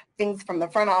system where things from the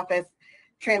front office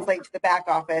translate to the back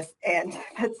office, and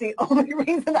that's the only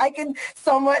reason I can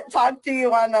somewhat talk to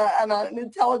you on an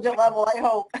intelligent level, I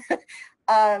hope,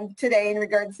 today in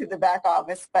regards to the back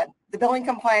office. But the billing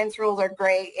compliance rules are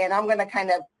great, and I'm going to kind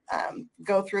of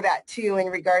go through that too in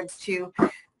regards to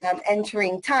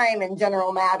entering time and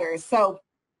general matters. So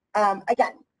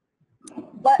again,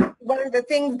 what are the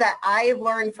things that I have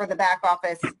learned for the back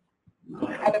office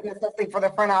out of necessity for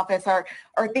the front office are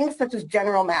things such as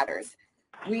general matters.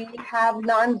 We have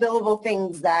non-billable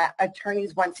things that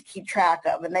attorneys want to keep track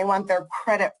of and they want their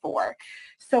credit for.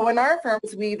 So in our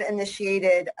firms, we've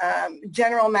initiated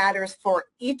general matters for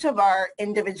each of our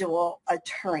individual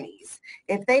attorneys.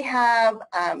 If they have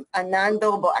a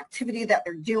non-billable activity that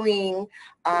they're doing,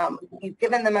 we've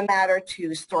given them a matter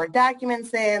to store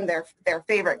documents in, their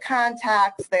favorite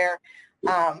contacts,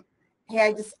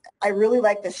 hey, I really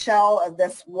like the shell of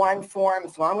this one form,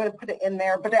 so I'm going to put it in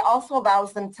there, but it also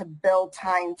allows them to bill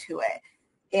time to it.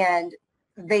 And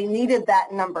they needed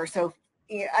that number. So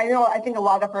I think a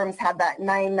lot of firms have that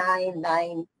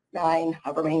 9999,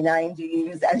 however many nines you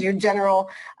use, as your general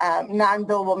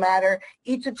non-billable matter.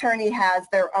 Each attorney has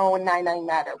their own 99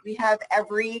 matter. We have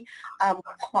every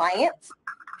client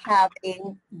have a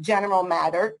general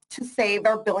matter to save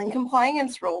our billing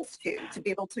compliance rules to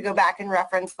be able to go back and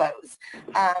reference those.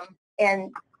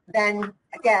 And then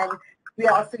again, we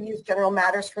also use general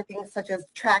matters for things such as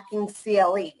tracking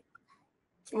CLE.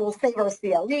 We'll save our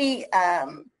CLE,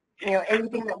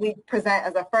 anything that we present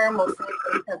as a firm, we'll save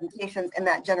those presentations in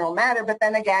that general matter. But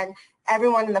then again,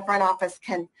 everyone in the front office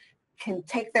can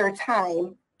take their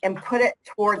time and put it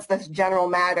towards this general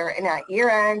matter. And at year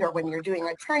end, or when you're doing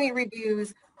attorney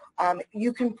reviews,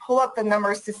 you can pull up the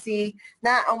numbers to see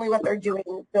not only what they're doing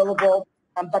billable,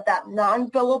 but that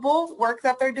non-billable work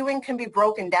that they're doing can be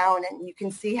broken down, and you can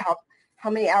see how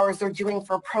many hours they're doing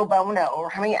for pro bono,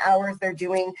 or how many hours they're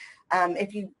doing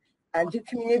if you do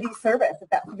community service, if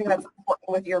that's something that's important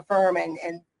with your firm,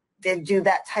 and they do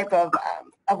that type of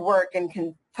work and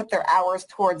can put their hours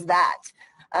towards that.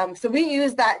 So we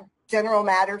use that general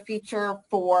matter feature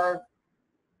for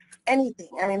anything.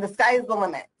 I mean, the sky is the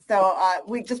limit. So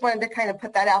we just wanted to kind of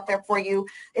put that out there for you.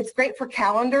 It's great for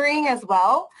calendaring as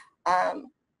well,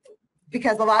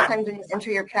 because a lot of times when you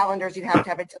enter your calendars, you have to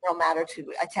have a general matter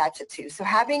to attach it to. So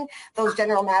having those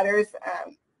general matters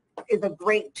is a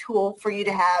great tool for you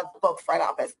to have both front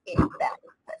office and back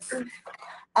office.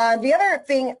 The other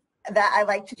thing that I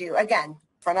like to do, again,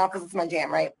 front office is my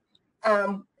jam, right?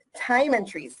 Time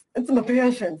entries. It's my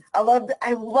passion. I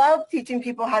love teaching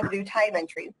people how to do time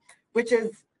entry, which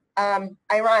is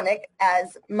ironic,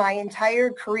 as my entire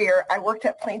career I worked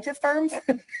at plaintiff firms.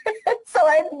 So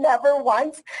I never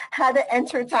once had to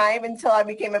enter time until I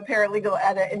became a paralegal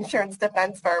at an insurance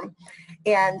defense firm.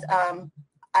 And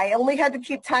I only had to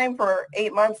keep time for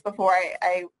 8 months before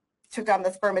I took on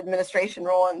this firm administration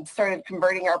role and started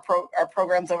converting our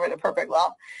programs over to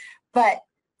PerfectLaw. But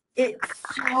it's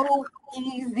so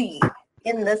easy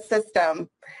in this system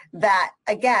that,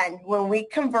 again, when we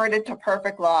converted to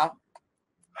PerfectLaw,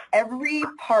 every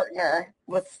partner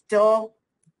was still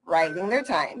writing their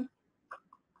time,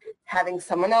 having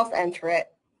someone else enter it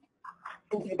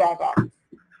into the back office.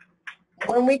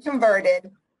 When we converted,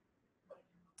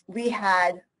 we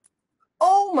had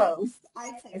almost,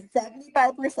 I'd say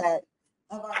 75%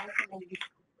 of our attorneys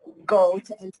go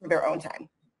to enter their own time.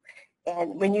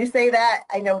 And when you say that,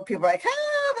 I know people are like,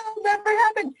 that'll never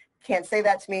happen. Can't say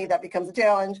that to me. That becomes a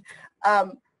challenge.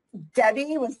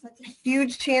 Debbie was such a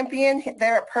huge champion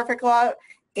there at PerfectLaw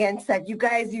and said, you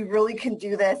guys, you really can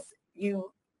do this.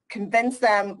 You convinced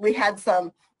them. We had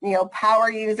some,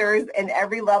 power users in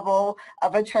every level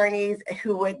of attorneys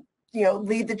who would,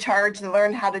 lead the charge to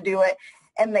learn how to do it,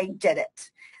 and they did it.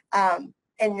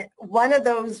 And one of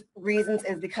those reasons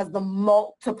is because the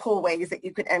multiple ways that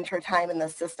you could enter time in the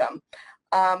system.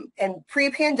 And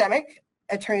pre-pandemic,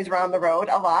 attorneys were on the road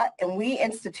a lot, and we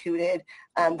instituted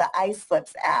the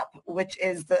iSlips app, which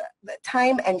is the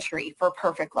time entry for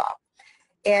PerfectLaw.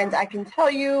 And I can tell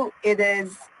you it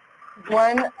is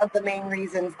one of the main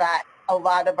reasons that a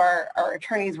lot of our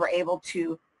attorneys were able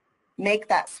to make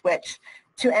that switch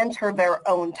to enter their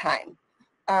own time.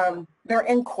 They're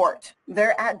in court,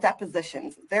 they're at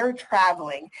depositions, they're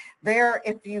traveling,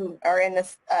 if you are in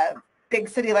this big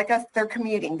city like us, they're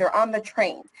commuting, they're on the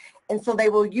train. And so they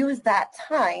will use that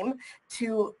time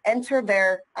to enter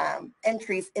their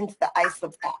entries into the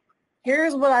iSlips app.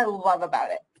 Here's what I love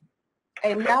about it. I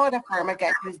am now at a firm,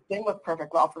 again, who's been with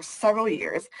PerfectLaw for several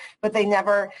years, but they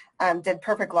never did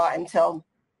PerfectLaw until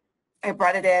I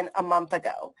brought it in a month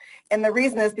ago. And the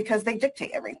reason is because they dictate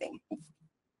everything,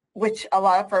 which a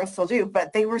lot of firms still do,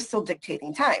 but they were still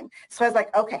dictating time. So I was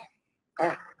like, okay, all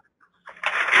right,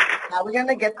 how are we going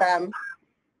to get them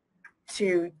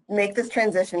to make this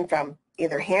transition from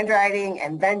either handwriting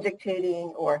and then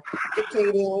dictating, or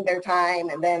dictating their time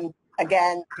and then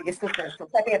again the assistant. So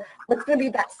what's going to be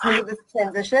that smoothest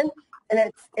transition?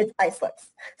 And it's iSlips.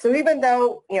 So even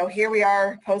though here we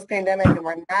are post-pandemic and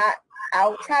we're not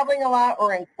out traveling a lot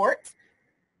or in court,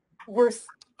 we're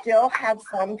still have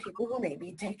some people who may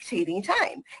be dictating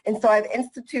time. And so I've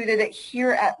instituted it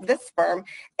here at this firm,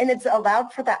 and it's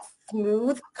allowed for that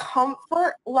smooth,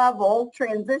 comfort level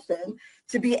transition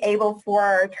to be able for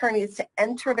our attorneys to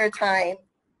enter their time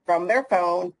from their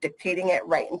phone, dictating it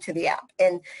right into the app.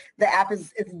 And the app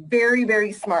is very,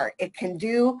 very smart. It can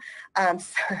do,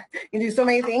 you do so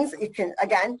many things. You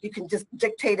can just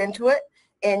dictate into it,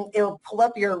 and it'll pull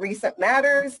up your recent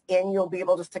matters, and you'll be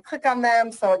able just to click on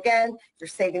them. So again, you're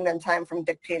saving them time from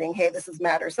dictating, hey, this is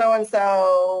matter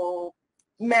so-and-so,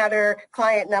 matter,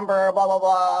 client number, blah, blah,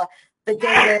 blah. The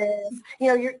date is,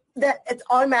 it's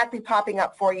automatically popping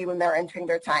up for you when they're entering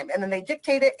their time. And then they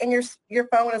dictate it, and your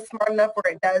phone is smart enough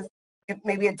where it does, if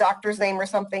maybe a doctor's name or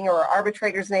something, or an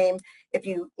arbitrator's name, if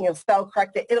you spell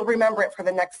correct it, it'll remember it for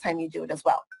the next time you do it as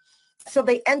well. So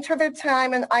they enter their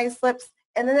time in iSlips,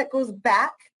 and then it goes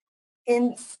back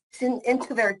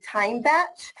into their time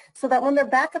batch, so that when they're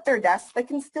back at their desk, they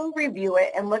can still review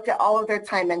it and look at all of their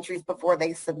time entries before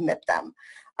they submit them.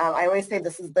 I always say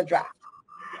this is the draft.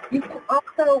 You can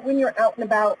also, when you're out and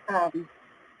about,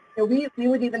 we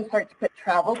would even start to put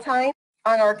travel time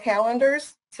on our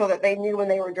calendars so that they knew when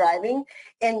they were driving.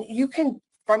 And you can,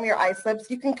 from your iSlips,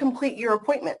 you can complete your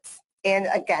appointments. And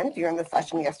again, if you're in the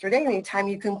session yesterday, anytime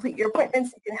you complete your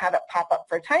appointments, you can have it pop up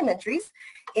for time entries.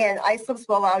 And iSlips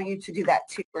will allow you to do that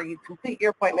too, where you complete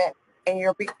your appointment and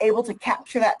you'll be able to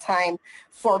capture that time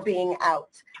for being out.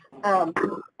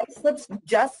 iSlips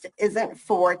just isn't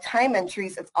for time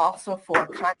entries, it's also for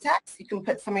contacts. You can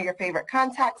put some of your favorite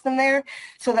contacts in there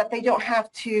so that they don't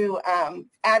have to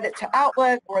add it to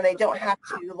Outlook, or they don't have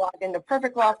to log into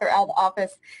PerfectLaw if they're out of the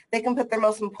office. They can put their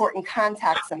most important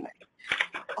contacts in there.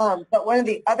 But one of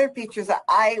the other features that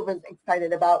I was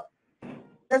excited about,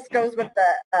 this goes with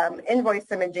the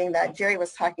invoice imaging that Jerry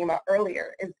was talking about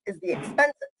earlier, is the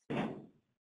expenses.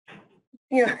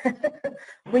 You know,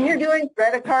 when you're doing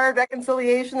credit card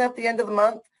reconciliation at the end of the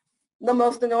month, the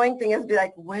most annoying thing is be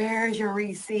like, where's your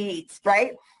receipts,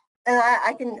 right? And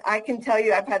I can tell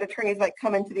you, I've had attorneys like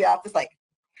come into the office like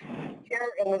here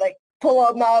and like pull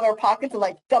them out of their pockets and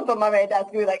like dump them on my desk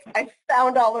and be like, I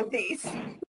found all of these.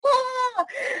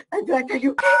 I'd be like, are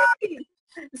you kidding me?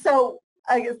 So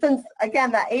since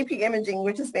again that AP imaging,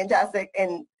 which is fantastic,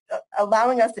 and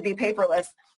allowing us to be paperless,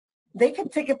 they can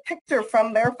take a picture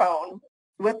from their phone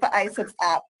with the iSIPS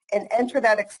app and enter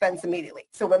that expense immediately.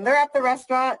 So when they're at the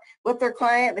restaurant with their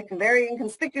client, they can very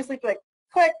inconspicuously be like,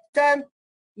 click, done,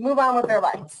 move on with their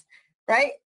lives,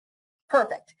 right?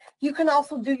 Perfect. You can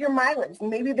also do your mileage.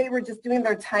 Maybe they were just doing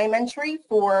their time entry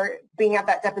for being at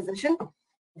that deposition.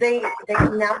 They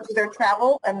can now do their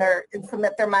travel and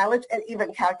submit their mileage, and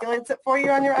even calculates it for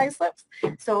you on your iSlips.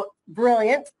 So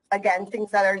brilliant. Again, things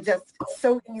that are just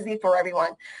so easy for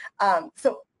everyone.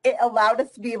 So it allowed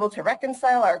us to be able to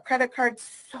reconcile our credit cards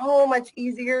so much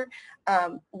easier.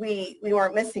 We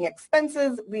weren't missing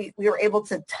expenses. We were able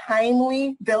to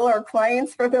timely bill our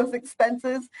clients for those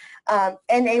expenses, and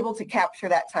able to capture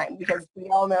that time, because we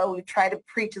all know, we try to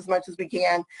preach as much as we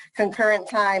can, concurrent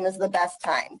time is the best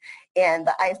time, and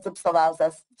the iSlips allows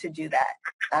us to do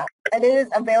that. And it is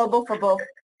available for both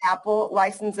Apple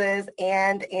licenses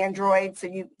and Android, so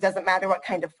it doesn't matter what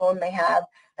kind of phone they have.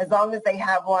 As long as they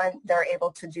have one, they're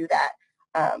able to do that.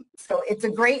 So it's a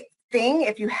great thing.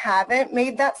 If you haven't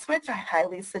made that switch, I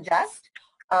highly suggest.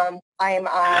 I am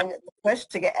on the push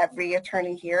to get every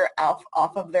attorney here off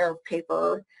of their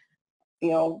paper,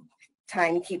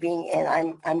 timekeeping,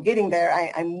 and I'm getting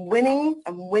there. I'm winning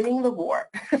the war.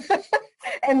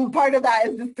 And part of that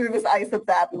is just through this iSlips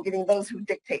app and getting those who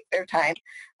dictate their time,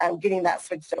 getting that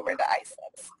switched over to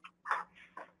iSlips.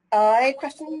 Any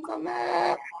questions on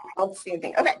that? I don't see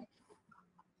anything. Okay.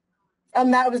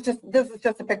 This is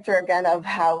just a picture again of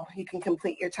how you can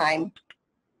complete your time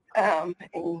and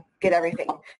get everything.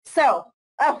 So,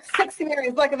 60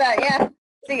 minutes, look at that, yeah.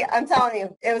 See, I'm telling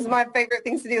you, it was my favorite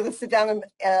things to do, to sit down and,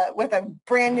 with a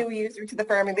brand new user to the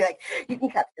firm and be like, you can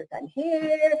capture your time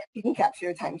here, you can capture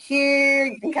your time here,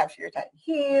 you can capture your time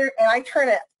here, and I turn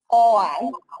it all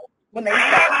on when they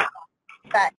start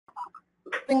that.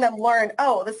 Letting them learn,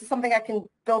 oh, this is something I can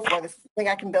bill for, this is something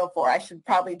I can bill for, I should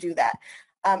probably do that.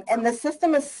 And the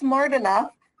system is smart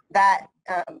enough that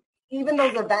even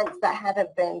those events that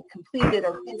haven't been completed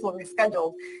or canceled or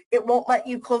rescheduled, it won't let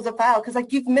you close a file because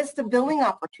like you've missed a billing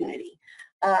opportunity.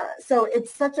 So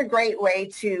it's such a great way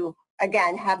to,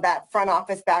 again, have that front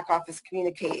office, back office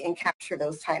communicate and capture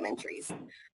those time entries.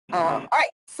 All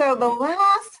right, so the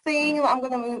last thing I'm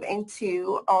going to move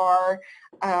into are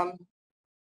the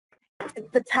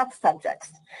tough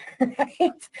subjects,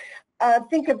 right?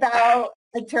 Think about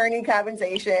attorney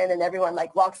compensation, and everyone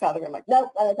like walks out of the room like, nope,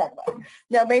 I don't talk about it.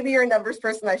 Now, maybe you're a numbers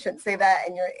person, I shouldn't say that,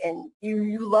 and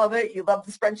you love it, you love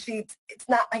the spreadsheets. It's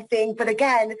not my thing, but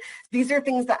again, these are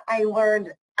things that I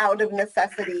learned out of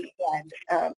necessity, and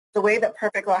the way that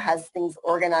Perfect Law has things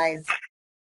organized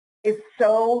is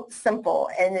so simple,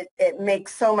 and it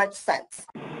makes so much sense.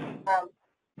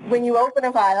 When you open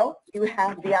a file, you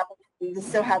have the opportunity to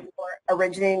still have your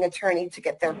originating attorney to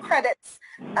get their credits,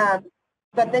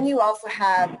 but then you also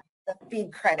have the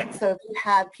feed credit. So if you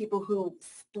have people who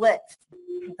split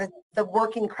the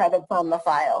working credits on the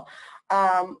file,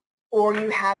 or you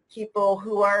have people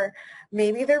who are,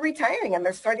 maybe they're retiring and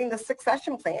they're starting the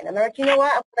succession plan, and they're like, you know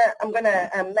what, I'm gonna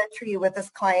mentor you with this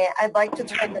client. I'd like to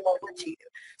turn them over to you.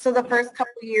 So the first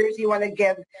couple of years you want to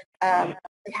give,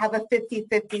 have a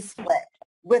 50-50 split.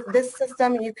 With this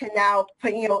system, you can now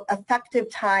put, effective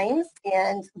times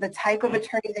and the type of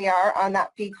attorney they are on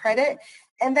that fee credit.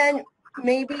 And then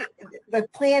maybe the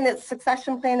plan is,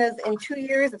 succession plan is in 2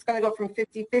 years, it's going to go from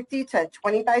 50-50 to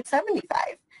 25-75.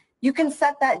 You can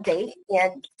set that date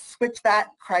and switch that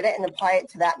credit and apply it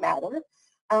to that matter.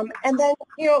 And then,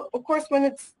 of course,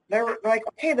 when they're like,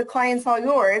 okay, the client's all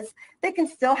yours, they can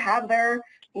still have their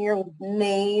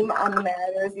name on the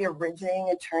matter as the originating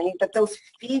attorney, but those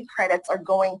feed credits are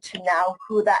going to now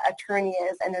who that attorney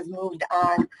is and has moved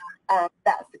on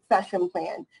that succession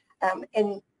plan.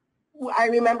 And I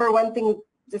remember one thing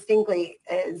distinctly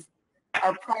is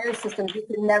our prior systems, you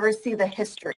could never see the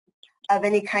history of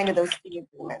any kind of those fee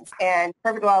agreements. And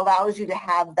Perfect Law allows you to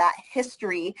have that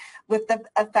history with the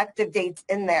effective dates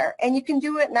in there. And you can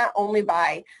do it not only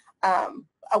by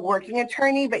a working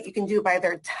attorney, but you can do it by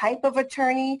their type of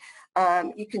attorney.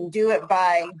 You can do it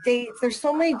by dates. There's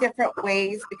so many different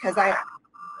ways, because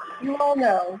you all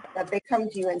know that they come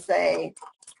to you and say,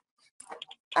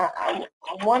 I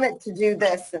want it to do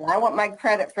this, and I want my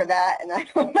credit for that, and I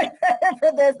want my credit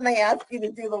for this, and they ask you to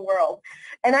do the world.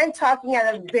 And I'm talking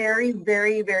at a very,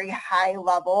 very, very high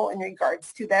level in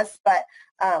regards to this, but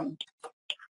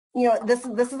you know, this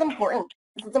is important.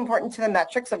 This is important to the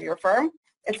metrics of your firm.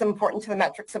 It's important to the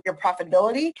metrics of your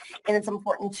profitability, and it's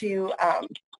important to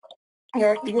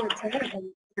your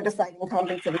deciding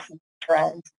compensation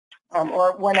trend,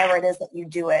 or whenever it is that you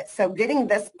do it. So getting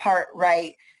this part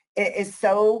right is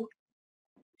so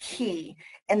key,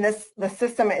 and the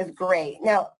system is great.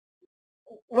 Now,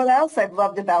 what else I've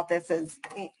loved about this is,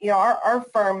 you know, our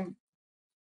firm,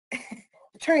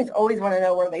 attorneys always want to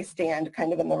know where they stand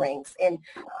kind of in the ranks, and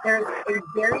there's a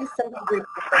very simple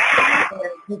report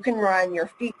where you can run your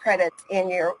fee credits and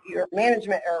your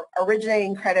management or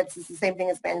originating credits is the same thing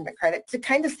as management credit to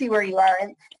kind of see where you are.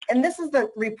 And this is the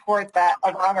report that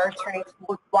a lot of our attorneys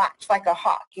would watch like a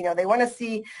hawk. You know, they want to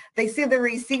see, they see the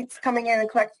receipts coming in and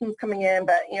collections coming in,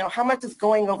 but you know, how much is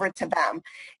going over to them.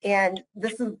 And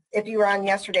this is, if you were on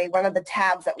yesterday, one of the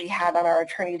tabs that we had on our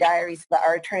attorney diary so that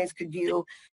our attorneys could view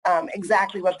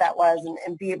exactly what that was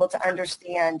and be able to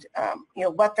understand, you know,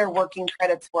 what their working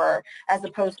credits were as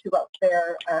opposed to what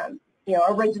their, you know,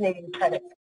 originating credits.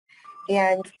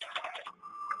 And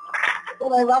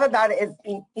what I love about it is,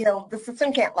 you know, the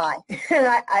system can't lie.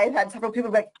 And I've had several people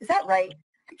be like, is that right?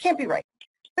 It can't be right.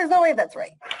 There's no way that's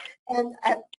right. And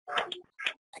I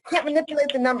can't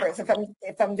manipulate the numbers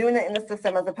if I'm doing it in the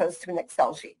system as opposed to an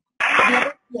Excel sheet. The other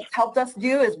thing that's helped us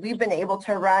do is we've been able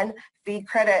to run fee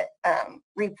credit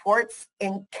reports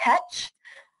and catch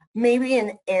maybe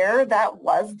an error that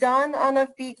was done on a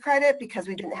fee credit because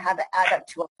we didn't have it add up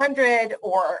to 100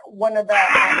 or one of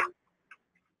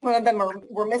them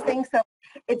were missing. So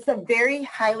it's a very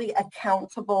highly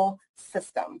accountable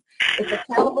system. It's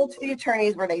accountable to the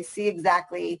attorneys where they see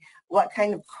exactly what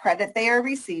kind of credit they are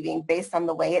receiving based on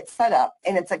the way it's set up.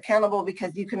 And it's accountable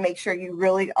because you can make sure you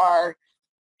really are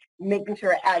making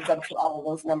sure it adds up to all of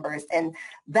those numbers. And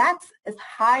that's as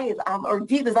high as or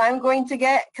deep as I'm going to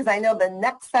get, because I know the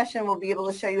next session will be able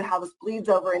to show you how this bleeds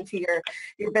over into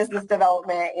your business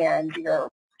development and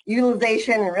your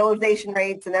utilization and realization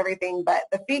rates and everything. But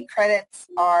the fee credits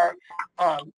are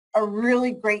a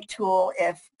really great tool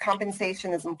if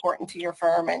compensation is important to your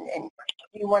firm and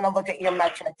you want to look at your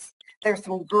metrics. There's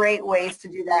some great ways to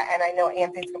do that, and I know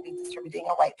Anthony's going to be distributing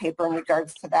a white paper in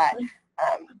regards to that.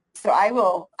 So I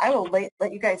will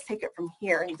let you guys take it from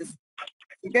here and just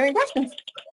if you have any questions.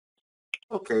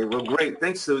 Okay, well, great.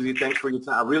 Thanks, Suzie. Thanks for your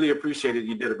time. I really appreciate it.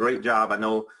 You did a great job. I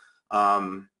know,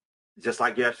 just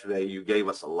like yesterday, you gave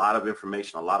us a lot of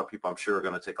information. A lot of people, I'm sure, are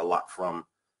going to take a lot from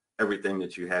everything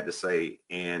that you had to say.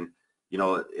 And, you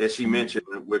know, as she mentioned,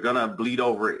 we're going to bleed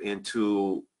over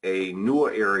into a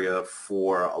newer area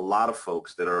for a lot of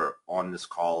folks that are on this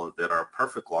call that are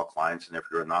Perfect Law clients. And if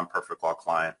you're a non-Perfect Law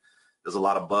client, there's a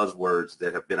lot of buzzwords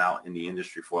that have been out in the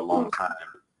industry for a long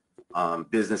time.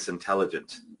 Business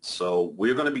intelligence. So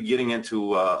we're going to be getting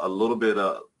into a little bit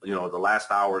of, you know, the last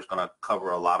hour is going to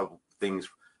cover a lot of things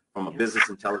from a business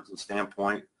intelligence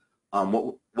standpoint.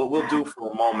 What we'll do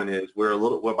for a moment is we're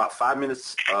about 5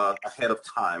 minutes ahead of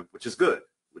time, which is good.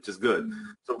 So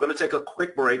we're going to take a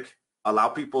quick break, allow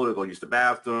people to go use the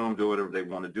bathroom, do whatever they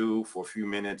want to do for a few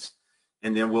minutes.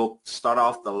 And then we'll start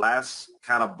off the last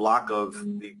kind of block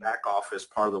of the back office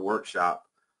part of the workshop,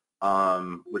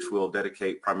 which we'll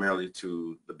dedicate primarily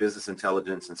to the business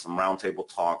intelligence and some roundtable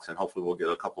talks. And hopefully we'll get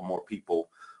a couple more people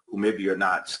who maybe are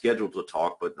not scheduled to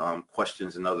talk, but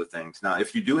questions and other things. Now,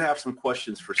 if you do have some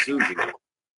questions for Suzie,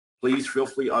 please feel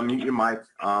free to unmute your mic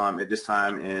at this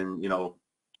time and, you know,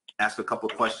 ask a couple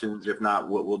of questions. If not,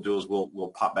 what we'll do is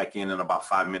we'll pop back in about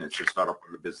 5 minutes and start up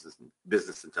with the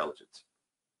business intelligence.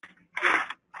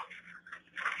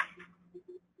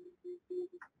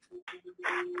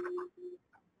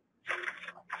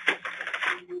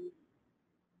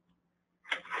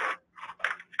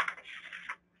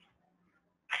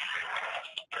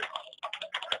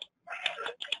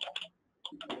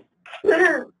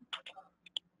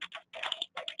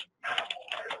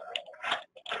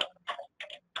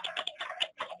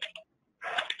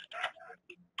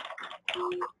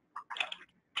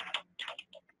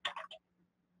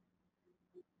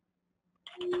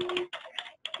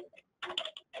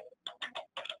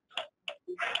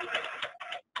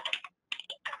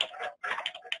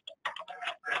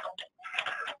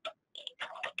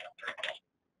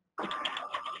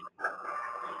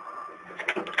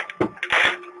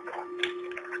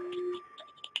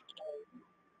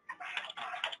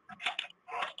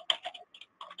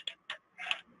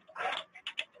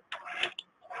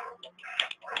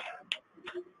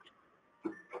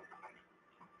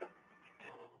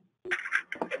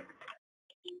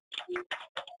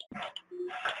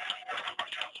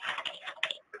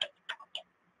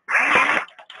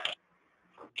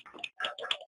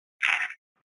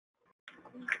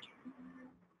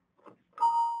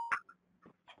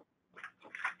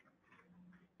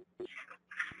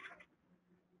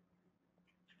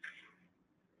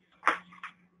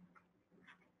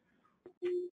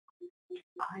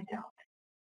 I don't.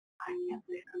 I can't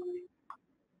say that.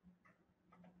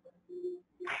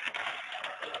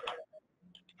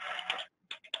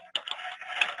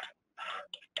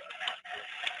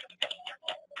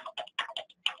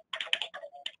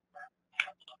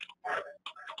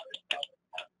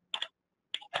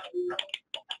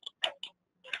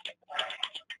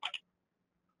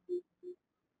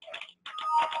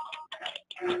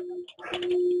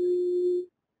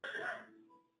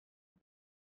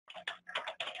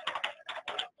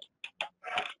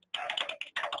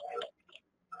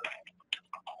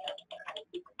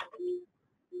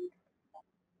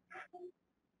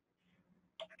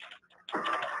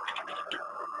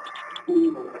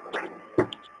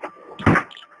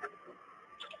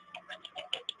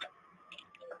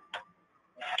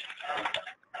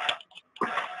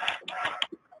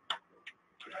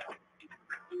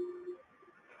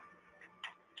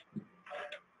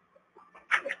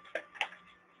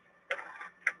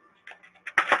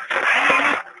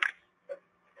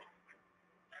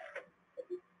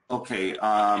 Okay,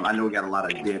 I know we got a lot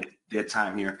of dead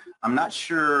time here. I'm not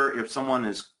sure if someone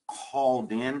is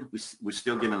called in. We're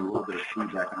still getting a little bit of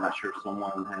feedback. I'm not sure if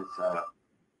someone has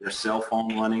their cell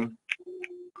phone running,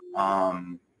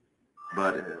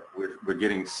 but we're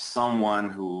getting someone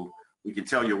who we can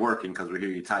tell you're working because we hear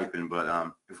you typing,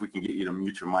 but if we can get you to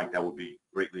mute your mic, that would be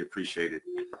greatly appreciated.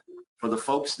 For the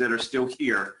folks that are still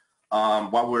here,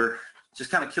 while we're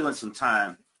just kind of killing some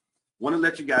time, want to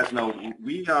let you guys know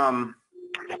we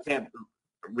I can't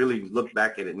really look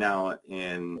back at it now,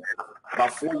 and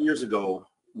about 4 years ago,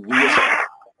 we established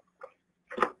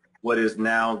what is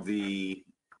now the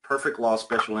Perfect Law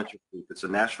Special Interest Group. It's a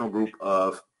national group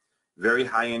of very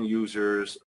high-end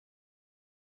users.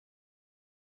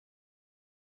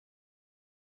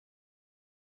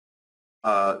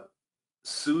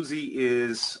 Suzie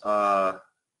is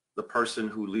the person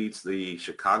who leads the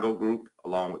Chicago group,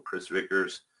 along with Chris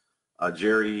Vickers.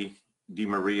 Jerry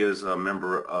DeMaria is a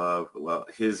member of, well,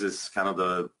 his is kind of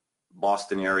the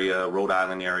Boston area, Rhode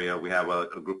Island area. We have a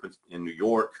group in New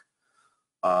York.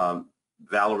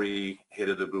 Valerie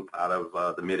headed the group out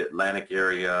of the Mid-Atlantic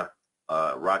area.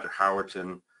 Roger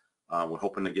Howerton, we're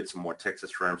hoping to get some more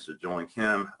Texas firms to join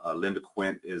him. Linda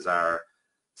Quint is our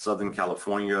Southern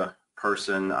California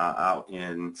person out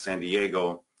in San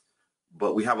Diego.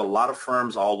 But we have a lot of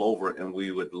firms all over, and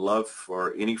we would love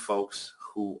for any folks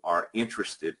who are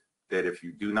interested that if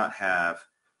you do not have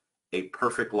a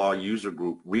Perfect Law user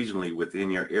group regionally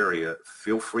within your area,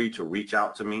 feel free to reach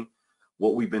out to me.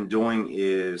 What we've been doing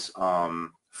is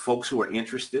folks who are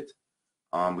interested,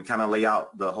 we kind of lay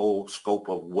out the whole scope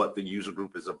of what the user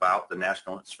group is about, the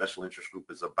National Special Interest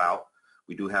Group is about.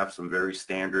 We do have some very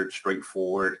standard,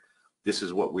 straightforward, this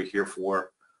is what we're here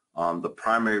for. The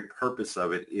primary purpose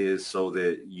of it is so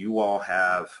that you all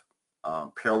have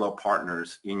parallel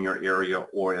partners in your area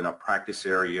or in a practice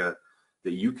area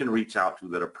that you can reach out to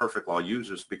that are Perfect Law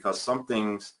users, because some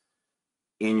things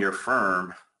in your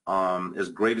firm, as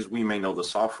great as we may know the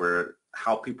software,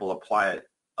 how people apply it,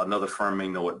 another firm may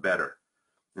know it better.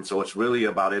 And so it's really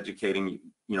about educating,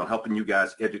 helping you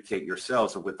guys educate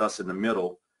yourselves, and with us in the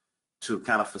middle to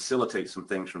kind of facilitate some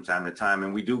things from time to time.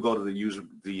 And we do go to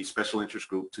the special interest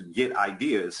group to get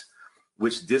ideas,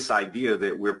 which this idea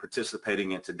that we're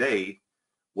participating in today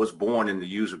was born in the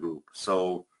user group.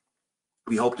 So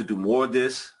we hope to do more of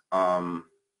this.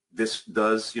 This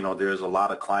does, there's a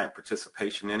lot of client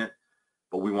participation in it,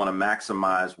 but we want to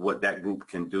maximize what that group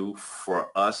can do for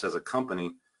us as a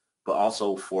company, but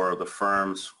also for the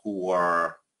firms who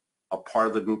are a part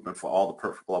of the group and for all the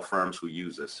Perfect Law firms who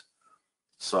use us.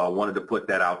 So I wanted to put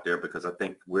that out there because I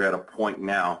think we're at a point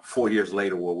now, 4 years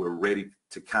later, where we're ready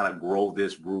to kind of grow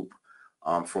this group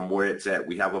from where it's at.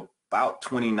 We have about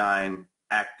 29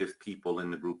 active people in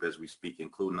the group as we speak,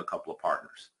 including a couple of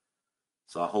partners.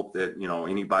 So I hope that,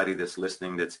 anybody that's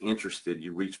listening that's interested,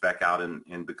 you reach back out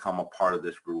and become a part of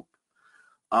this group.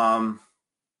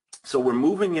 So we're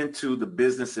moving into the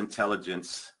business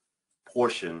intelligence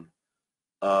portion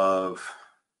of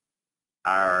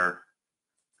our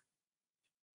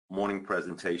morning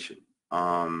presentation.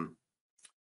 Cyndi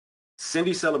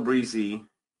Celebrezze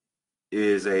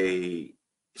is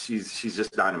she's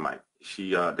just dynamite.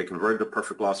 They converted to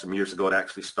Perfect Law some years ago. It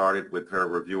actually started with her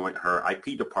reviewing, her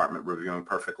IP department reviewing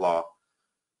Perfect Law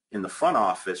in the front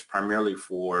office, primarily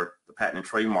for the patent and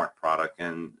trademark product.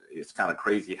 And it's kind of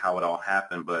crazy how it all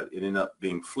happened, but it ended up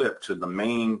being flipped to the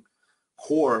main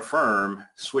core firm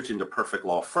switching to Perfect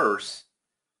Law first.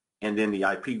 And then the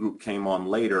IP group came on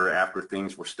later after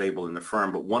things were stable in the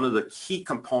firm. But one of the key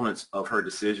components of her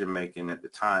decision making at the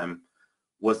time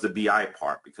was the BI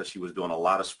part, because she was doing a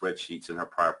lot of spreadsheets in her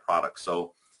prior product.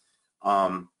 So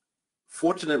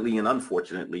fortunately and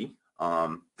unfortunately,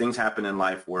 things happen in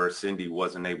life where Cyndi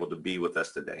wasn't able to be with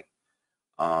us today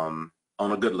on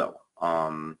a good level.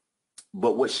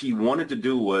 But what she wanted to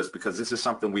do was, because this is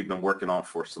something we've been working on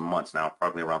for some months now,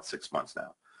 probably around 6 months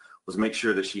now, was make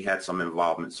sure that she had some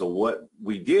involvement. So what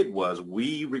we did was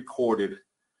we recorded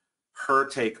her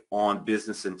take on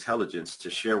business intelligence to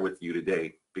share with you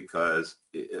today, because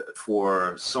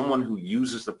for someone who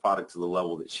uses the product to the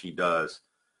level that she does,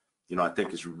 you know, I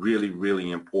think it's really,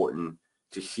 really important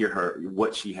to hear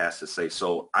what she has to say.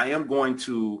 So I am going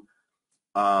to,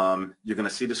 you're going to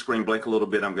see the screen blink a little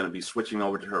bit. I'm going to be switching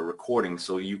over to her recording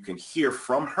so you can hear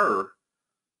from her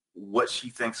what she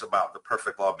thinks about the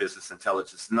Perfect Law Business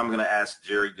Intelligence. And I'm going to ask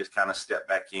Jerry just kind of step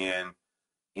back in,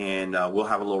 and we'll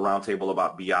have a little roundtable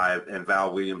about BI, and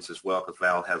Val Williams as well, because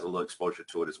Val has a little exposure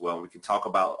to it as well. And we can talk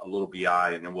about a little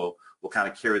BI, and then we'll kind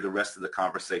of carry the rest of the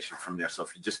conversation from there. So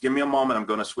if you just give me a moment, I'm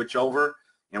going to switch over,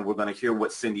 and we're going to hear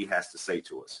what Cyndi has to say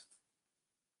to us.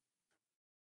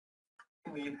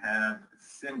 We have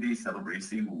Cyndi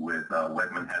Celebrezze with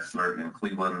Wegman Hessler in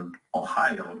Cleveland,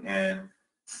 Ohio. And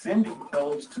Cyndi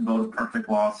chose to go to Perfect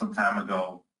Law some time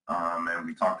ago, and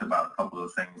we talked about a couple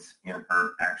of things in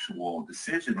her actual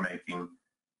decision-making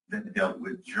that dealt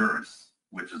with Juris,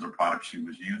 which is a product she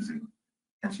was using.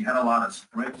 And she had a lot of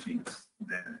spreadsheets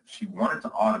that she wanted to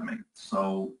automate.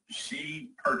 So she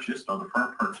purchased, or the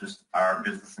firm purchased, our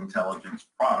business intelligence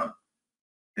product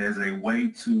as a way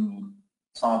to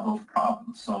solve those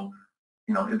problems. So,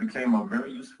 you know, it became a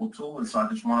very useful tool. And so I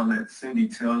just want to let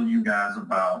Cyndi tell you guys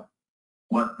about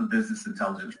what the business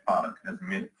intelligence product has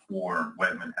meant for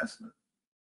Wegman Hessler.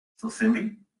 So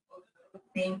Cyndi?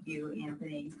 Thank you,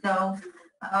 Anthony. So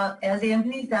as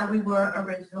Anthony said, we were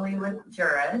originally with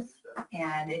Juris,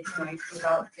 and it's nice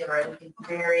about Juris. It's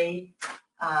very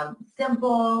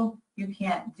simple. You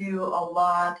can't do a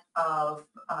lot of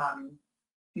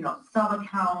you know,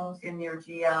 sub-accounts in your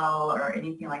GL or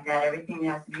anything like that. Everything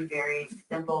has to be very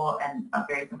simple and a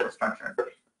very simple structure.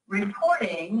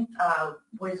 Reporting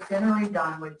was generally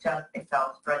done with just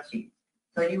Excel spreadsheets.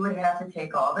 So you would have to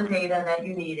take all the data that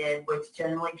you needed, which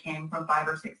generally came from 5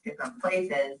 or 6 different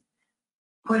places,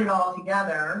 put it all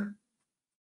together,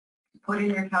 put in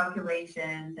your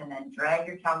calculations, and then drag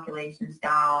your calculations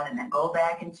down, and then go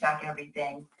back and check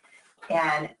everything.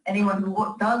 And anyone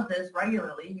who does this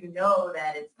regularly, you know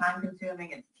that it's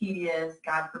time-consuming, it's tedious.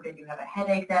 God forbid you have a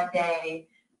headache that day.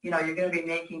 You know, you're going to be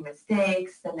making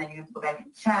mistakes, and then you have to go back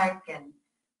and check. And,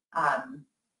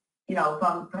 you know,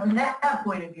 from that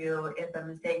point of view, if a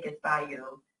mistake gets by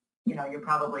you, you know, you're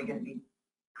probably going to be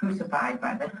crucified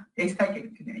by the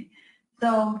executive committee.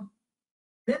 So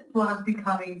this was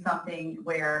becoming something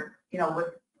where, you know,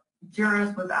 with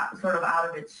Juris was sort of out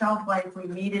of its shelf life. We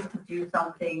needed to do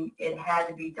something. It had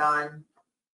to be done.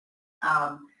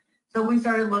 So we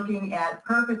started looking at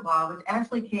Perfect Law, which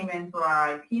actually came in through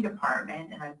our IP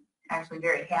department, and I'm actually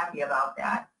very happy about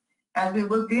that. As we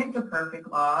looked into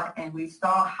Perfect Law and we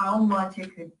saw how much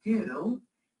it could do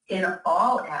in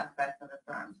all aspects of the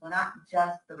firm, so not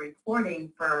just the reporting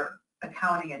for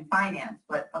accounting and finance,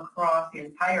 but across the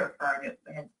entire firm, it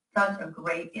had such a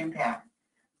great impact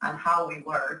on how we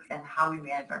work and how we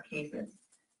manage our cases.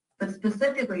 But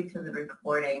specifically to the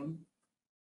reporting,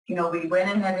 you know, we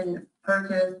went ahead and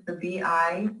purchased the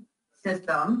BI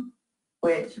system,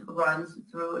 which runs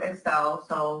through Excel.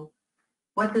 So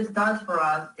what this does for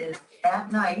us is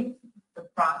at night, the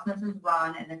process is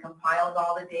run and it compiles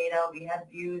all the data. We have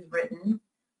views written.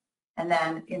 And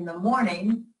then in the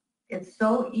morning, it's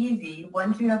so easy.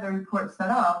 Once you have the report set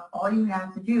up, all you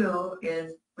have to do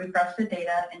is refresh the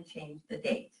data and change the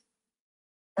date.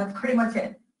 That's pretty much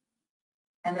it.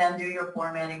 And then do your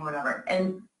formatting, whatever.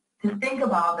 And to think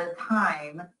about the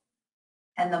time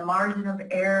and the margin of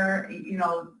error, you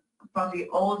know, from the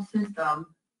old system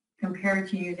compared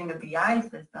to using a BI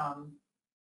system,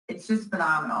 it's just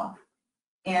phenomenal.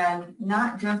 And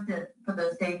not just for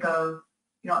the sake of,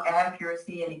 you know,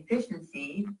 accuracy and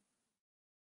efficiency,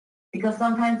 because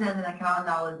sometimes as an accountant,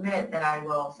 I'll admit that I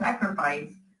will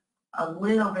sacrifice a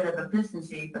little bit of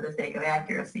efficiency for the sake of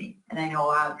accuracy. And I know a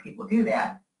lot of people do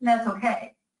that, and that's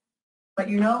okay. But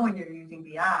you know, when you're using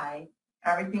BI,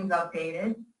 everything's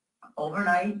updated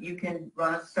overnight. You can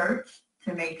run a search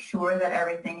to make sure that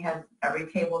every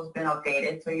table has been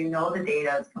updated, so you know the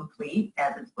data is complete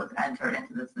as it was entered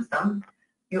into the system.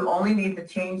 You only need to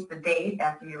change the date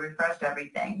after you refreshed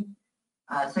everything,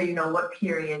 so you know what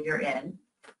period you're in.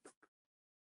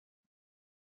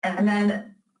 And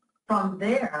then from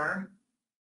there,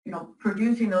 you know,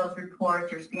 producing those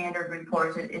reports, your standard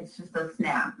reports, it's just a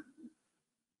snap.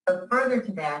 But further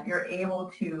to that, you're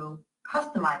able to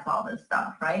customize all this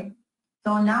stuff, right?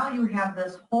 So now you have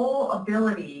this whole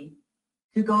ability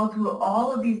to go through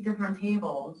all of these different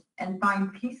tables and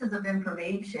find pieces of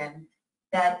information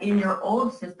that in your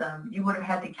old system you would have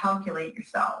had to calculate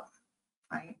yourself,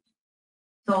 right?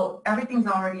 So everything's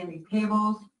already in these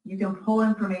tables. You can pull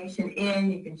information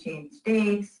in, you can change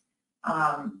dates.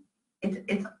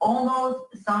 It's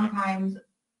almost sometimes,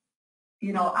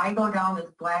 you know, I go down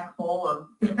this black hole of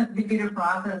data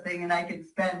processing and I can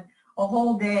spend a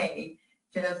whole day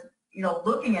just, you know,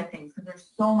 looking at things because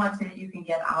there's so much that you can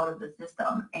get out of the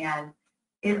system, and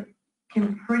it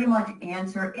can pretty much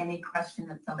answer any question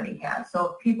that somebody has. So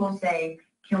if people say,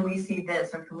 can we see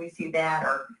this or can we see that,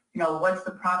 or, you know, what's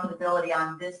the profitability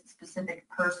on this specific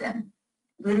person?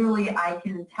 Literally, I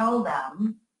can tell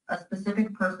them a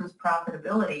specific person's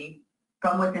profitability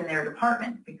from within their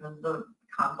department because of the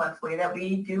complex way that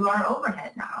we do our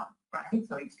overhead now, right?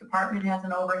 So each department has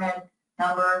an overhead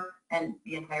number and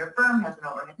the entire firm has an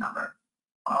overhead number.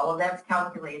 All of that's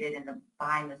calculated in the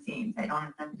behind the scenes. I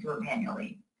don't have to do it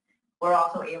manually. We're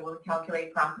also able to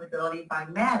calculate profitability by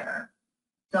matter.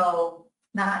 So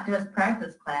not just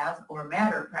practice class or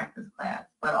matter practice class,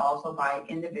 but also by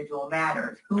individual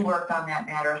matters. Who worked on that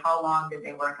matter? How long did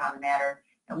they work on the matter?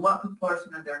 And what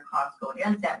proportion of their costs go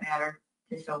against that matter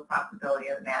to show profitability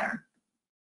of the matter?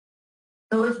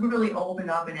 So it's really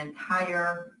opened up an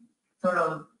entire sort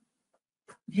of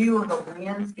view of the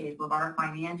landscape of our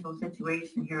financial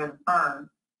situation here at the firm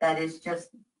that is just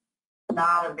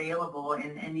not available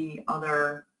in any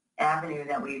other avenue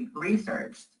that we've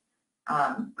researched.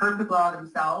 PerfectLaw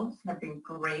themselves have been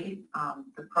great.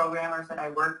 The programmers that I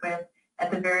work with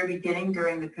at the very beginning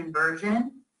during the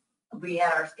conversion, we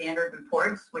had our standard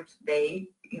reports, which they,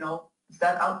 you know,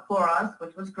 set up for us,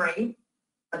 which was great.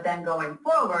 But then going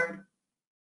forward,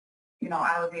 you know,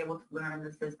 I was able to learn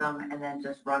the system and then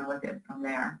just run with it from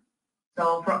there.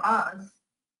 So for us,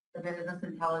 the business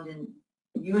intelligence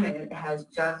unit has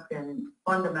just been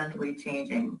fundamentally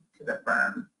changing to the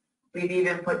firm. We've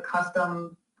even put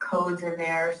custom codes in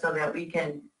there so that we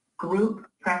can group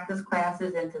practice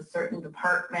classes into certain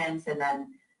departments and then,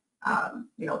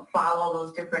 you know, follow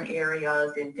those different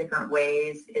areas in different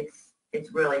ways.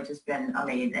 It's really just been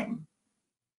amazing.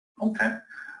 Okay.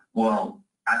 Well,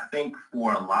 I think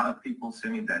for a lot of people,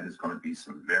 Cyndi, that is going to be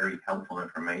some very helpful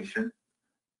information.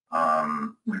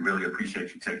 We really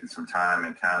appreciate you taking some time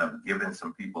and kind of giving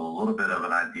some people a little bit of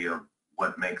an idea of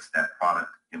what makes that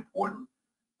product important,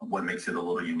 what makes it a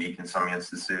little unique in some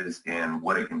instances, and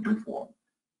what it can do for them.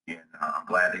 And I'm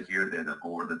glad to hear that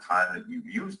over the time that you've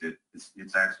used it,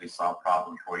 it's actually solved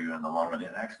problems for you in the long run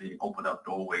and actually opened up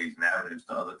doorways and avenues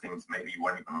to other things maybe you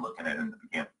weren't even looking at in the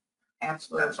beginning.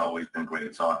 Absolutely. That's always been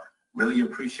great. So I really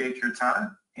appreciate your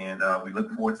time, and we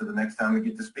look forward to the next time we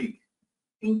get to speak.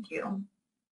 Thank you.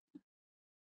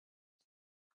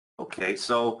 Okay,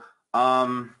 so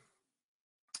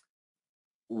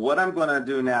what I'm going to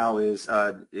do now is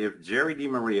if Jerry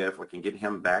DeMaria, if we can get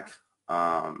him back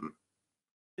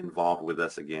involved with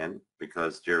us again,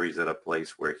 because Jerry's at a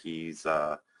place where he's,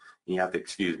 you have to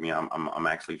excuse me, I'm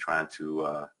actually trying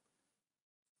to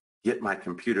get my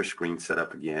computer screen set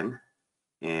up again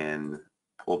and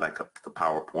pull back up the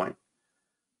PowerPoint.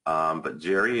 But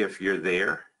Jerry, if you're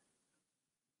there,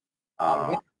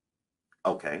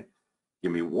 okay.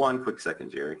 Give me one quick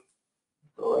second, Jerry.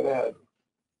 Go right ahead.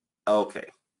 Okay.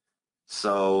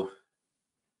 So,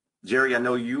 Jerry, I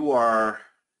know you are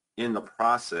in the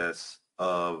process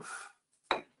of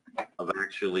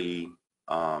actually,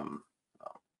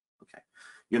 okay,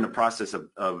 you're in the process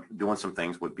of doing some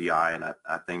things with BI, and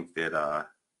I think that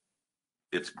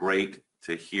it's great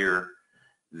to hear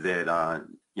that,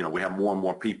 you know, we have more and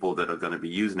more people that are going to be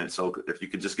using it. So if you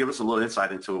could just give us a little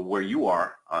insight into where you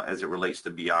are as it relates to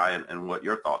BI and what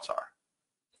your thoughts are.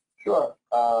 Sure.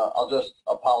 I'll just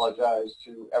apologize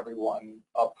to everyone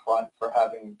up front for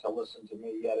having to listen to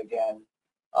me yet again.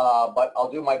 But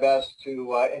I'll do my best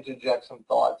to interject some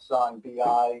thoughts on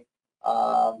BI.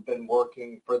 Been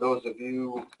working, for those of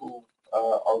you who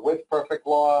are with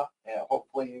PerfectLaw, and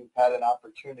hopefully you've had an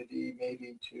opportunity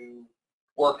maybe to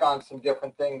work on some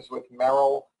different things with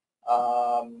Merrill.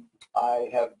 I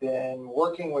have been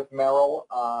working with Merrill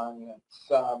on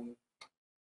some,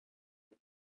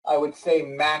 I would say,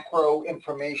 macro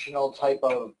informational type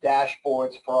of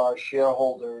dashboards for our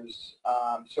shareholders,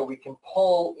 so we can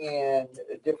pull in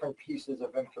different pieces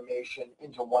of information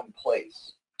into one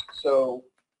place. So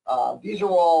these are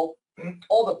all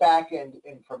the back-end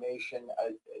information,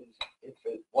 if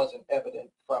it wasn't evident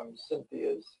from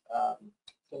Cindy's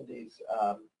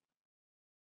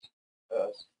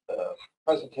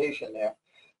presentation there.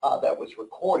 that was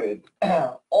recorded,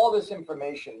 all this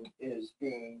information is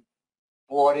being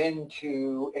brought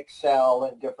into Excel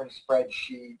and different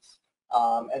spreadsheets,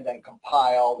 and then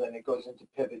compiled, and it goes into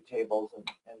pivot tables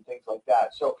and things like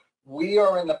that. So we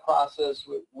are in the process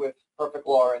with Perfect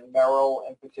Law and Merrill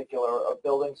in particular of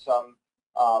building some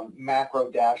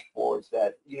macro dashboards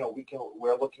that,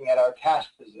 we're looking at our cash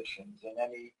positions and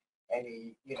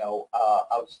any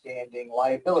outstanding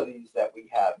liabilities that we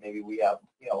have. Maybe we have,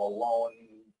 a loan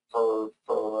for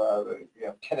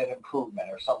tenant improvement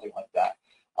or something like that.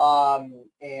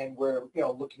 And we're,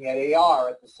 looking at AR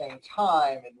at the same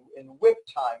time and WIP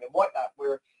time and whatnot.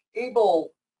 We're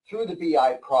able, through the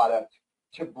BI product,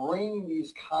 to bring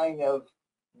these kind of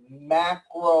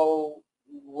macro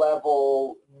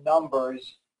level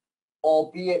numbers,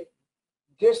 albeit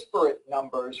disparate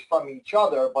numbers from each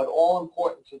other, but all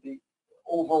important to the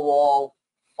overall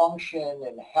function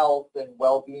and health and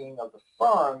well-being of the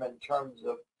firm in terms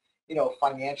of,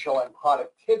 financial and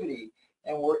productivity.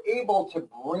 And we're able to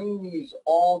bring these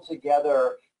all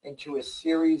together into a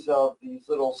series of these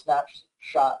little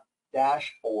snapshot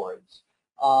dashboards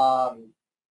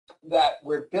that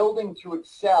we're building through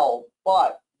Excel.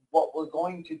 But what we're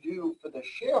going to do for the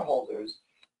shareholders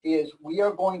is we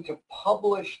are going to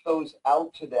publish those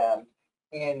out to them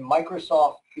in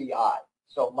Microsoft BI.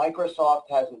 So Microsoft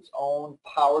has its own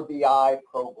Power BI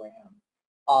program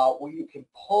where you can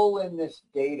pull in this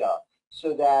data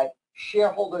so that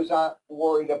shareholders aren't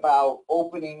worried about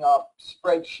opening up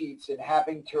spreadsheets and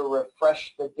having to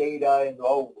refresh the data and,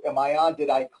 did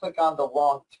I click on the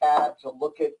wrong tab to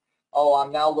look at,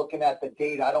 I'm now looking at the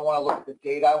data. I don't want to look at the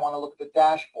data. I want to look at the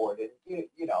dashboard. And,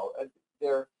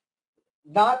 they're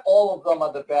not all of them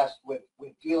are the best with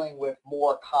dealing with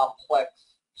more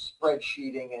complex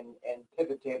spreadsheeting and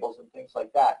pivot tables and things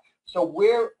like that. So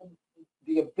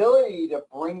the ability to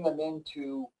bring them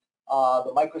into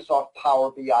the Microsoft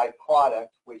Power BI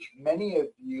product, which many of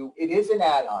you, it is an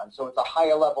add-on, so it's a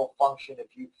higher level function.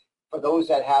 For those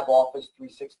that have Office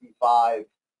 365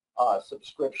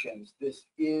 subscriptions, this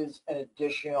is an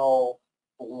additional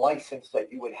license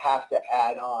that you would have to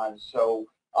add on. So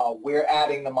we're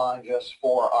adding them on just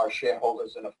for our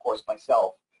shareholders and, of course,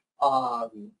 myself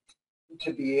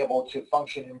to be able to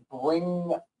function and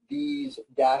bring these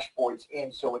dashboards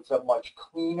in, so it's a much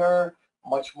cleaner,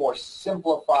 much more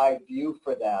simplified view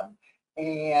for them.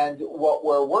 And what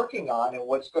we're working on and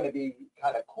what's going to be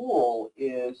kind of cool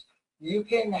is you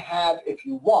can have, if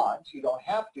you want, you don't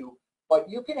have to, but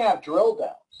you can have drill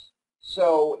downs.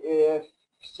 So if,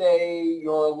 say,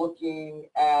 you're looking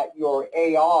at your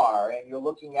AR and you're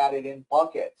looking at it in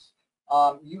buckets,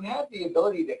 you have the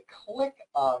ability to click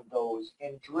on those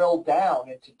and drill down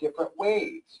into different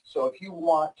ways. So if you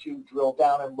want to drill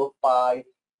down and look by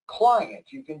client,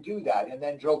 you can do that, and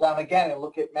then drill down again and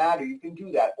look at matter, you can do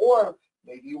that. Or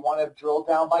maybe you want to drill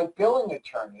down by billing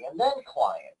attorney and then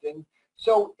client. And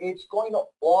so it's going to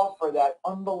offer that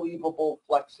unbelievable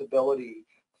flexibility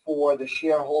for the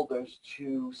shareholders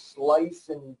to slice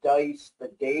and dice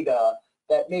the data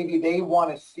that maybe they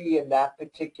want to see in that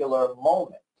particular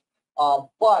moment.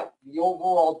 But the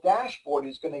overall dashboard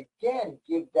is going to, again,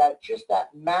 give just that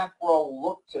macro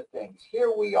look to things.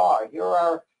 Here we are. Here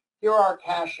are our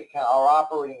cash account, our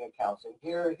operating accounts, and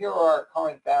here are our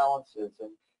current balances,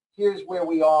 and here's where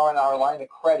we are in our line of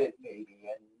credit,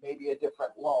 maybe a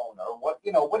different loan,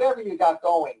 or whatever you got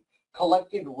going,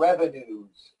 collected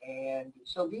revenues. And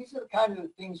so these are the kind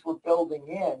of things we're building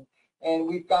in. And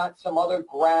we've got some other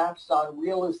graphs on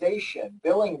realization,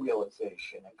 billing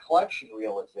realization, and collection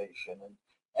realization,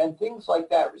 and things like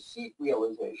that, receipt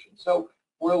realization. So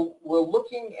we're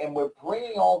looking and we're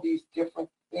bringing all these different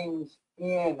things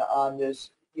in on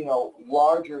this,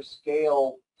 larger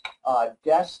scale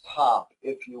desktop,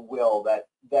 if you will,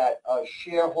 that a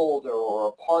shareholder or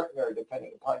a partner,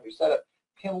 depending upon your setup,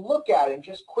 can look at and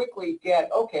just quickly get,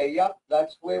 okay, yep,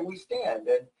 that's where we stand.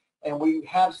 And we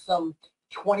have some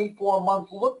 24-month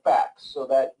look backs so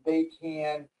that they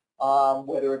can,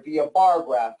 whether it be a bar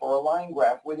graph or a line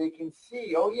graph, where they can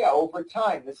see, oh yeah, over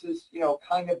time, this is,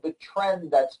 kind of the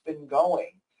trend that's been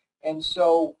going. And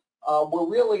so we're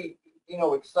really,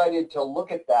 excited to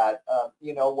look at that.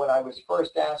 When I was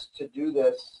first asked to do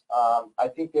this, I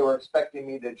think they were expecting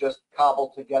me to just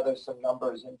cobble together some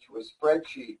numbers into a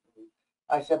spreadsheet.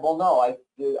 I said, well, no,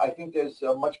 I think there's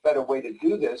a much better way to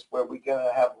do this where we're going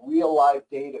to have real live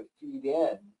data feed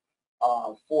in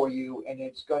for you, and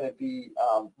it's going to be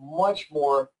much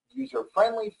more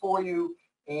user-friendly for you,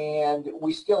 and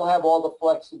we still have all the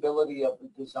flexibility of the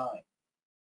design.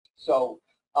 So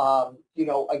You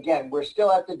know, again, we're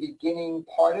still at the beginning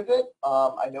part of it.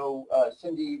 I know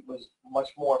Cyndi was much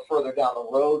more further down the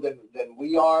road than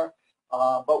we are,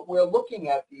 but we're looking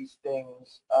at these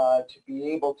things to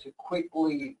be able to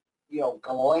quickly, you know,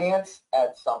 glance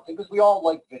at something, because we all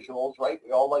like visuals, right?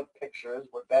 We all like pictures.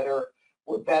 We're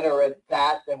better at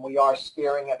that than we are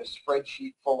staring at a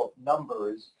spreadsheet full of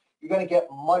numbers. You're going to get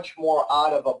much more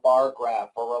out of a bar graph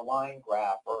or a line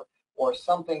graph or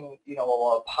something, you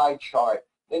know, a pie chart,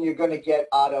 than you're going to get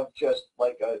out of just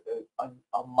like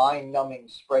a mind-numbing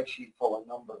spreadsheet full of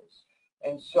numbers.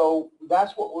 And so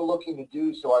that's what we're looking to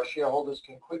do, so our shareholders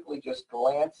can quickly just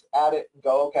glance at it and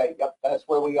go, okay, yep, that's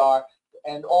where we are.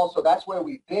 And also that's where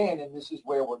we've been, and this is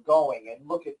where we're going, and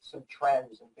look at some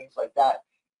trends and things like that.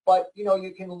 But, you know,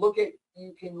 you can look at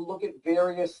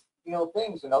various, you know,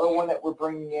 things. Another one that we're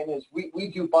bringing in is we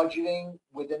do budgeting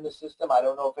within the system. I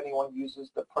don't know if anyone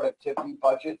uses the productivity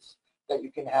budgets that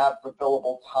you can have for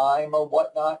billable time or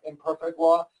whatnot in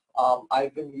PerfectLaw.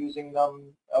 I've been using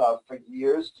them for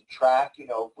years to track, you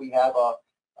know, if we have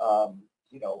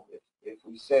you know, if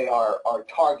we say our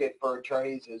target for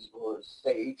attorneys is,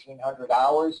 say, 1,800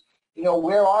 hours, you know,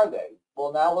 where are they?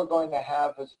 Well, now we're going to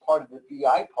have, as part of the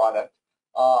BI product,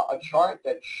 a chart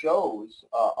that shows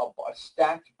a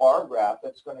stacked bar graph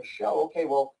that's going to show, okay,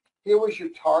 well, here was your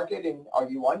target, and are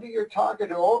you under your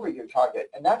target or over your target?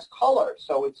 And that's color,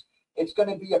 so it's going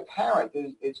to be apparent.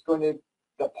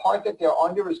 The part that they're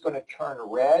under is going to turn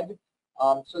red,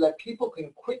 so that people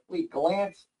can quickly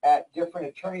glance at different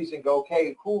attorneys and go,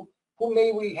 okay, who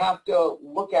may we have to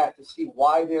look at to see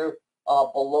why they're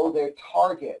below their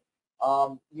target,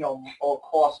 you know,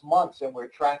 across months, and we're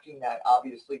tracking that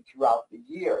obviously throughout the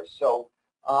year. So,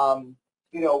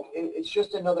 you know, it's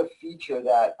just another feature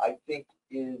that I think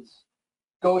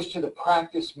goes to the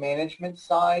practice management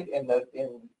side and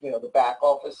you know, the back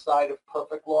office side of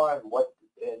PerfectLaw,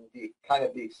 and the kind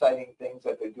of the exciting things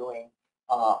that they're doing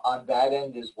on that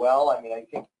end as well. I mean, I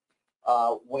think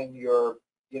when you're,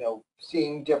 you know,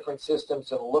 seeing different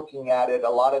systems and looking at it, a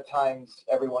lot of times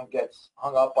everyone gets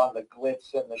hung up on the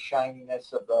glitz and the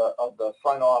shininess of the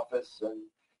front office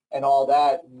and all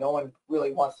that. No one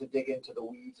really wants to dig into the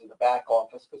weeds in the back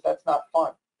office, because that's not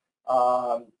fun.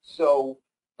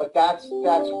 But that's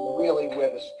really where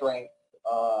the strength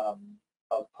of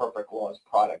PerfectLaw's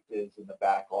product is, in the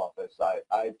back office.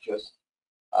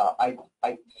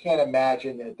 I can't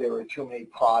imagine that there are too many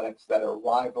products that are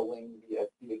rivaling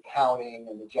the accounting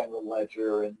and the general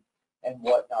ledger and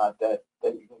whatnot that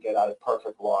you can get out of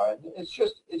PerfectLaw. And it's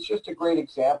just a great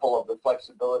example of the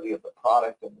flexibility of the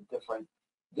product and the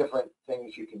different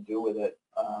things you can do with it.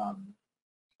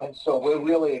 And so we're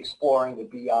really exploring the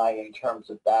BI in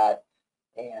terms of that.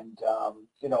 And,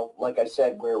 you know, like I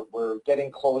said, we're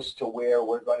getting close to where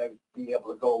we're going to be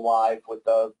able to go live with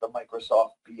the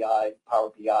Microsoft BI,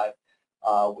 Power BI,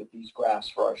 with these graphs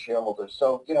for our shareholders.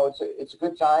 So, you know, it's a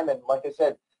good time. And like I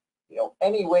said, you know,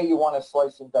 any way you want to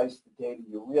slice and dice the data,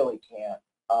 you really can.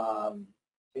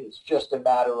 It's just a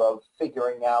matter of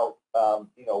figuring out,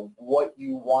 you know, what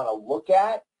you want to look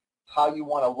at, how you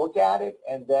want to look at it,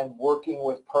 and then working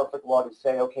with PerfectLaw to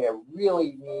say, okay, I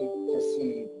really need to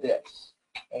see this,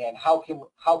 and how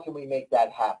can we make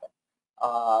that happen?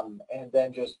 And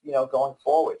then just, you know, going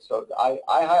forward. So I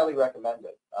highly recommend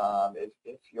it.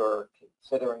 If you're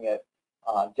considering it,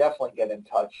 definitely get in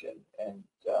touch and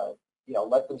you know,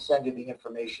 let them send you the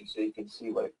information so you can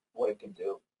see what it can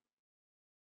do.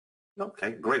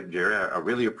 Okay, great, Jerry. I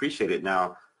really appreciate it.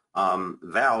 Now,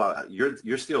 Val,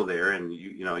 you're still there, and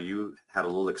you know, you had a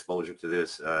little exposure to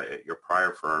this at your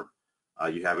prior firm.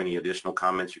 You have any additional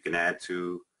comments you can add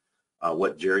to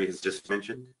what Jerry has just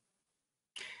mentioned?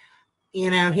 You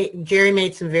know, Jerry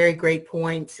made some very great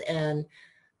points, and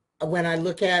when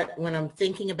I'm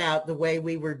thinking about the way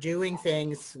we were doing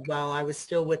things while I was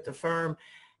still with the firm,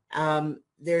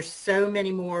 there's so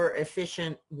many more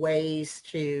efficient ways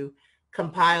to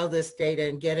compile this data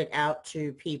and get it out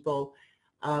to people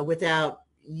without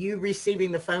you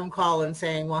receiving the phone call and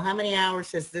saying, well, how many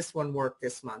hours has this one worked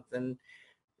this month? And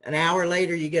an hour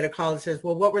later, you get a call that says,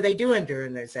 well, what were they doing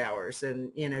during those hours?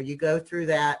 And, you know, you go through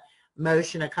that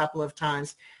motion a couple of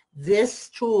times. This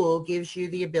tool gives you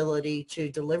the ability to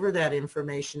deliver that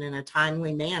information in a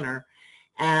timely manner.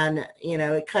 And, you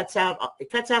know, it cuts out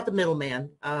the middleman.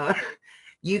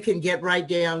 You can get right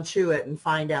down to it and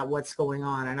find out what's going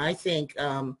on. And I think,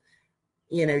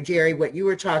 you know, Jerry, what you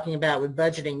were talking about with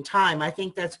budgeting time, I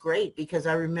think that's great, because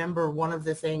I remember one of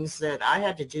the things that I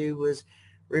had to do was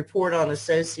report on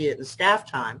associate and staff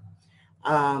time.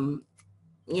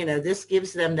 You know, this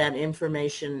gives them that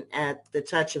information at the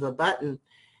touch of a button.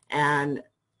 And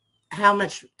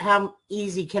how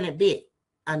easy can it be?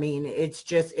 I mean, it's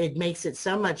just, it makes it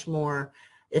so much more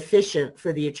efficient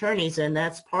for the attorneys, and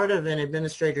that's part of an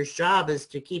administrator's job, is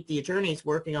to keep the attorneys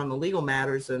working on the legal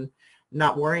matters and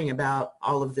not worrying about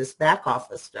all of this back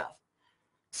office stuff.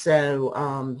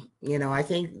 So, you know, I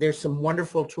think there's some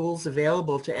wonderful tools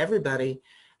available to everybody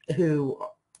who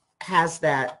has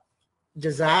that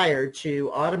desire to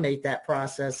automate that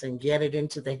process and get it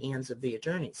into the hands of the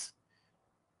attorneys.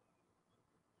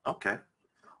 Okay.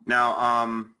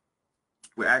 Now,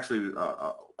 we're actually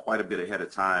quite a bit ahead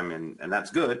of time, and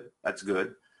that's good. That's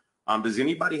good. Does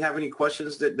anybody have any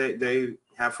questions that they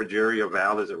have for Jerry or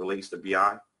Val as it relates to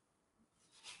BI?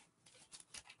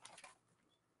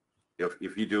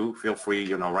 If you do, feel free.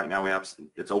 You know, right now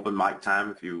it's open mic time.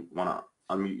 If you want to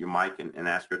unmute your mic and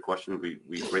ask your question,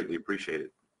 we greatly appreciate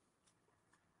it.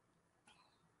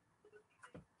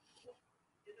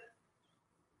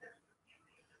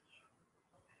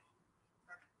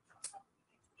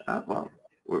 Well,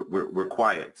 we're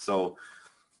quiet. So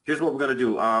here's what we're going to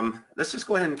do. Let's just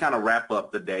go ahead and kind of wrap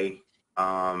up the day.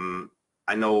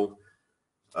 I know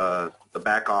the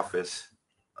back office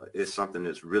is something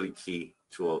that's really key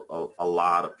to a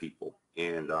lot of people,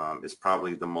 and it's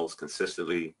probably the most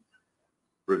consistently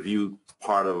reviewed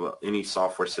part of any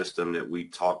software system that we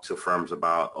talk to firms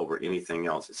about over anything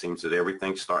else. It seems that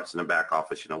everything starts in the back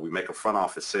office. You know, we make a front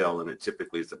office sale, and it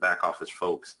typically is the back office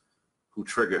folks who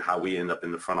trigger how we end up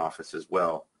in the front office as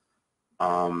well.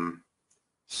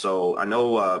 So I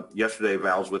know yesterday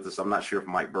Val's with us. I'm not sure if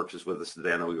Mike Burkes is with us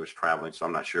today. I know he was traveling, so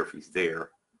I'm not sure if he's there.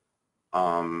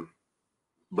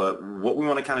 But what we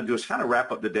want to kind of do is kind of wrap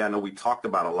up the day. I know we talked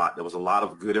about a lot. There was a lot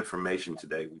of good information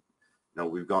today. You know,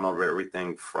 we've gone over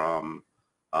everything from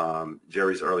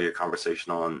Jerry's earlier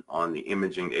conversation on the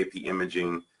imaging, AP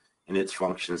imaging, and its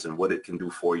functions and what it can do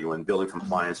for you, and billing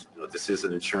compliance. You know, this is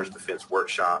an insurance defense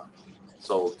workshop,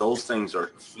 so those things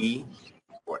are key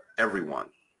for everyone.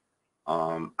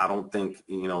 I don't think,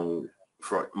 you know,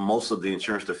 for most of the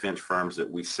insurance defense firms that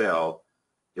we sell,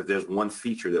 if there's one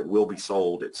feature that will be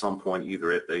sold at some point,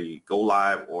 either at the go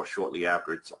live or shortly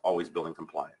after, it's always billing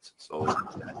compliance. So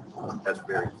that's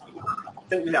very key. I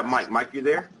think we got Mike. Mike, you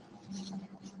there?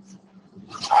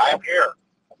 I'm here.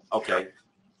 Okay.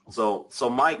 So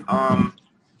Mike,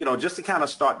 you know, just to kind of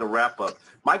start the wrap up,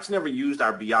 Mike's never used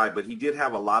our BI, but he did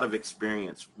have a lot of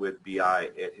experience with BI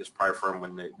at his prior firm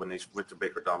when they went to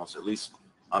Baker Donelson, at least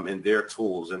in their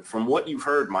tools. And from what you've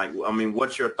heard, Mike, I mean,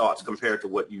 what's your thoughts compared to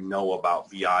what you know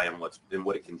about BI and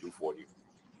what it can do for you?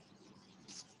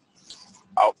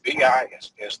 Oh, BI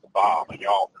is the bomb, and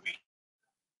y'all,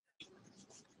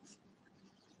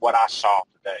 what I saw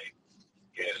today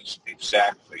is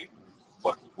exactly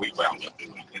what we wound up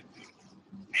doing.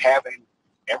 Having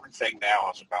everything now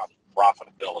is about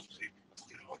profitability.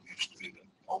 You know, it used to be the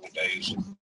old days of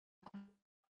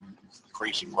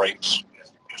increasing rates.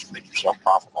 Just make yourself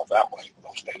profitable that way.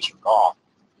 Those days are gone.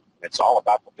 It's all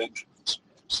about the vengeance.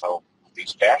 So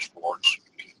these dashboards,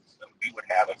 we would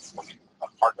have it from a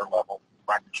partner level,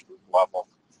 practice group level,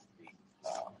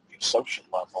 the associate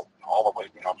level, and all the way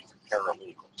down to the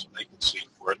paralegals. So they can see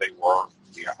where they were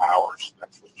via hours.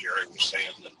 That's what Jerry was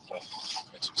saying.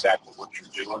 That's exactly what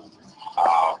you're doing.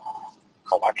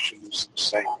 Collections, the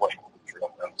same way. Drill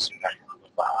down and see how you're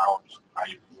doing by hours, how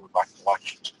you're doing by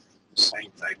collections. The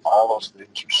same thing. All those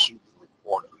things are super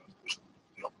important. Just,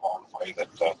 you know, along the way that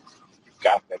you've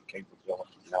got that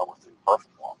capability now within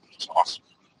PerfectLaw. It's awesome.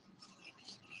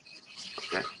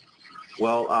 Okay.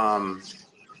 Well,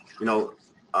 you know,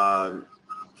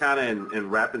 kind of in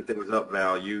wrapping things up,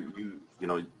 Val, you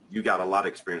know, you got a lot of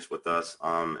experience with us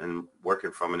and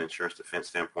working from an insurance defense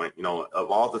standpoint. You know,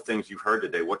 of all the things you've heard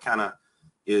today, what kind of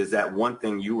is that one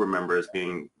thing you remember as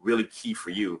being really key for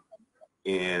you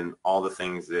in all the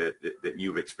things that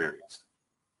you've experienced?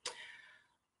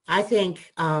 I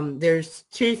think there's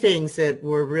two things that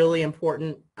were really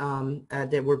important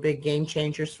that were big game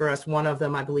changers for us. One of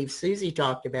them, I believe Suzie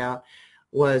talked about,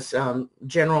 was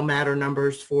general matter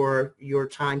numbers for your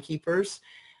timekeepers,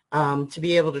 to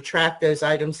be able to track those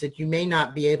items that you may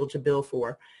not be able to bill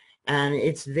for. And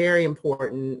it's very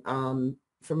important,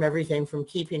 from everything from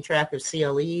keeping track of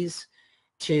CLEs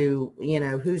to, you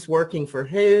know, who's working for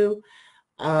who.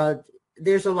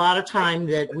 There's a lot of time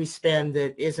that we spend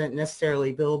that isn't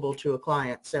necessarily billable to a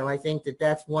client. So I think that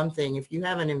that's one thing. If you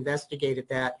haven't investigated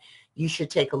that, you should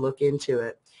take a look into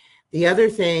it. The other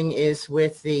thing is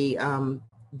with the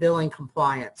billing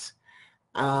compliance.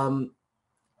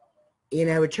 You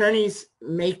know, attorneys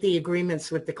make the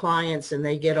agreements with the clients and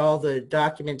they get all the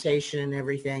documentation and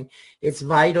everything. It's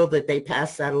vital that they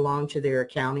pass that along to their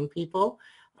accounting people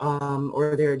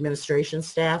or their administration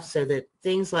staff so that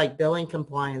things like billing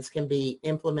compliance can be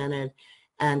implemented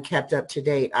and kept up to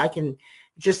date. I can,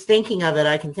 just thinking of it,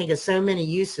 I can think of so many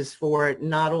uses for it,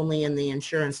 not only in the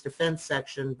insurance defense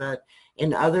section, but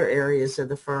in other areas of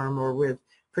the firm or with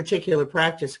particular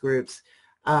practice groups.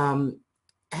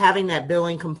 Having that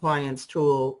billing compliance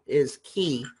tool is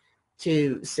key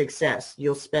to success.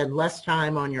 You'll spend less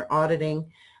time on your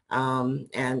auditing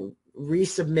and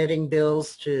resubmitting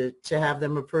bills to have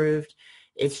them approved.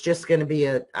 It's just going to be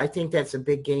I think that's a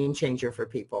big game changer for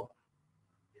people.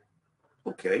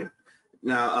 Okay.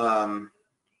 Now,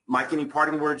 Mike, any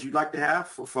parting words you'd like to have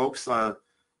for folks? I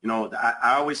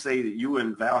always say that you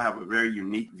and Val have a very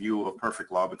unique view of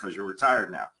Perfect Law because you're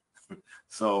retired now.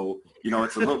 So,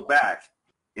 it's a look back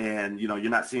and, you're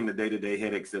not seeing the day-to-day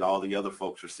headaches that all the other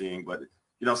folks are seeing. But,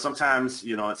 sometimes,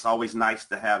 it's always nice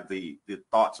to have the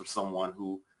thoughts of someone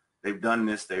who they've done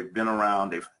this, they've been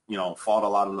around, they've, fought a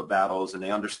lot of the battles, and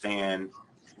they understand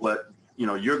what,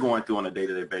 you're going through on a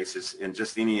day-to-day basis, and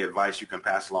just any advice you can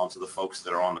pass along to the folks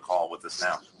that are on the call with us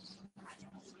now.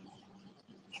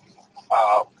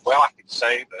 Well, I can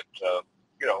say that,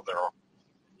 there are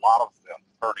a lot of the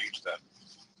attorneys that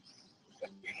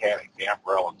we had at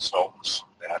Gambrell and Stokes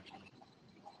that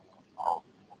are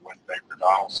with Baker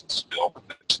Donaldson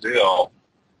still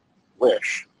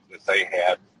wish that they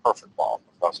had Perfect Law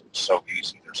because it's so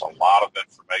easy. There's a lot of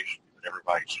information that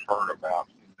everybody's heard about.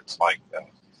 It's like,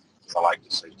 I like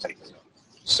to say, taking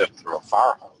a sip through a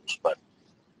fire hose, but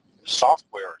the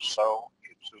software is so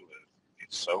intuitive.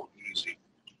 It's so easy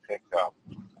to pick up.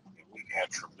 And we had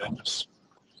tremendous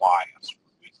compliance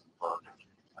when we converted.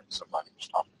 Like somebody was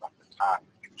talking about the time.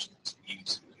 It's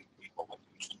easy. People that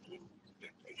used to do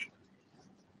dictation,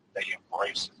 they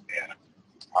embrace it. And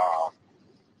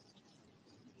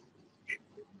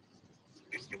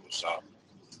it was,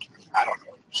 I don't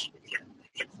know, it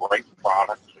was a great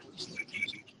product. It was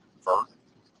easy to convert,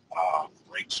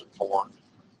 great support,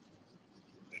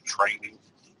 the training.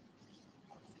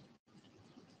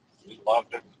 We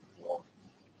loved it for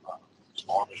as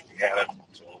long as we had it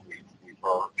until we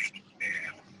merged,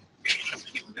 and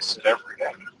we miss it every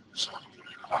day. So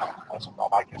that's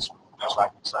about I guess that's what I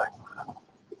can say.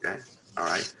 Okay. All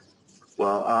right.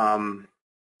 Well,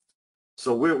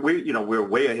 so we're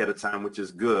way ahead of time, which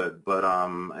is good. But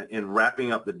in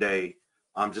wrapping up the day,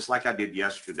 just like I did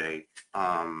yesterday,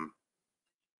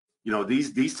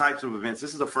 these types of events,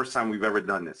 this is the first time we've ever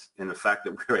done this. And the fact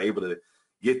that we were able to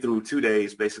get through 2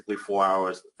 days, basically 4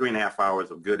 hours, 3.5 hours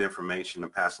of good information to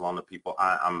pass along to people,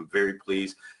 I'm very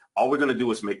pleased. All we're going to do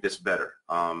is make this better.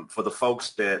 For the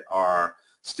folks that are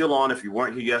still on, if you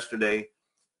weren't here yesterday,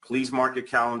 please mark your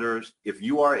calendars. If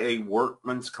you are a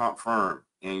workman's comp firm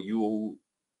and you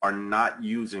are not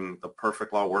using the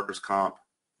Perfect Law Workers' Comp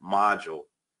module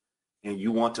and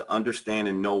you want to understand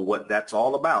and know what that's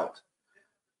all about,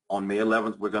 on May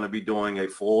 11th, we're going to be doing a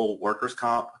full workers'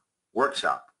 comp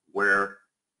workshop where,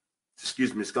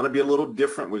 it's going to be a little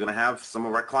different. We're going to have some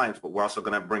of our clients, but we're also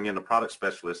going to bring in a product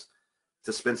specialist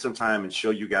to spend some time and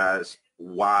show you guys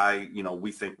why,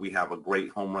 we think we have a great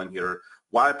home run here.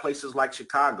 Why places like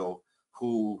Chicago,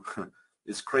 who,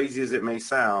 as crazy as it may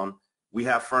sound, we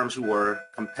have firms who are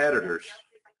competitors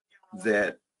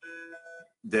that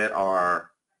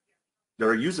are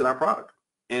using our product.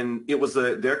 And it was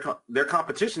their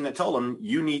competition that told them,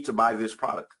 you need to buy this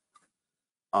product.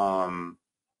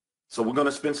 So we're going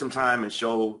to spend some time and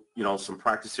show, some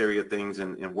practice area things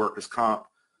in workers' comp.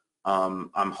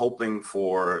 I'm hoping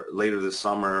for later this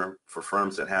summer for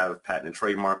firms that have patent and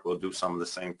trademark, we'll do some of the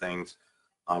same things.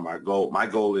 My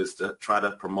goal is to try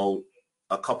to promote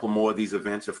a couple more of these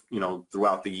events,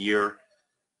 throughout the year,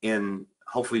 and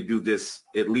hopefully do this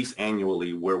at least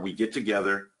annually where we get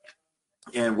together,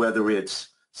 and whether it's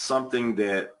something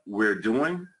that we're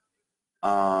doing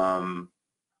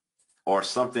or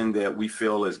something that we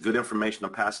feel is good information to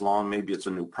pass along, maybe it's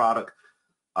a new product.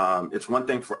 It's one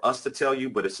thing for us to tell you,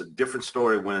 but it's a different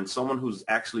story when someone who's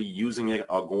actually using it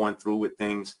or going through with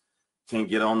things can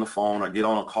get on the phone or get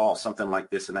on a call, something like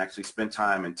this, and actually spend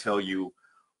time and tell you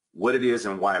what it is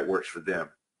and why it works for them.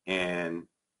 And,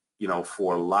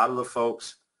 for a lot of the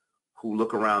folks who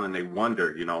look around and they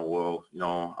wonder, I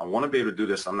want to be able to do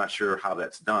this. I'm not sure how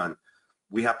that's done.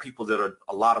 We have people that are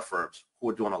a lot of firms who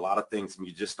are doing a lot of things and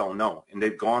you just don't know. And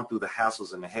they've gone through the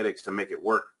hassles and the headaches to make it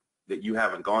work that you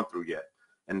haven't gone through yet.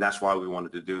 And that's why we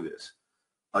wanted to do this.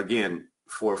 Again,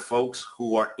 for folks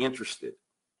who are interested,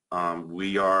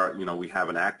 we have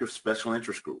an active special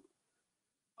interest group.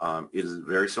 It is a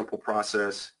very simple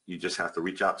process. You just have to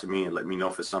reach out to me and let me know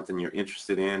if it's something you're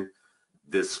interested in.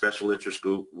 This special interest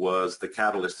group was the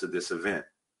catalyst to this event.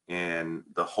 And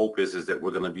the hope is that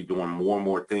we're going to be doing more and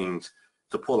more things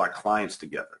to pull our clients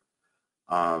together.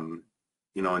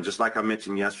 You know, and just like I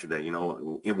mentioned yesterday, you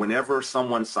know, whenever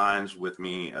someone signs with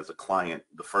me as a client,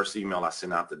 the first email I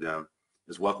send out to them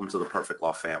is welcome to the Perfect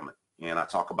Law family. And I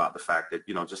talk about the fact that,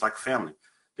 you know, just like family,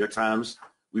 there are times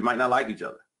we might not like each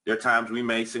other. There are times we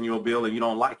may send you a bill and you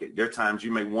don't like it. There are times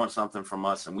you may want something from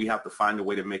us and we have to find a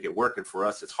way to make it work. And for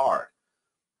us, it's hard,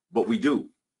 but we do.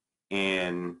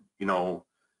 And, you know,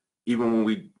 even when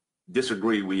we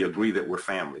disagree, we agree that we're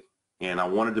family. And I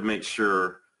wanted to make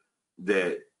sure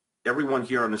that everyone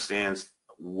here understands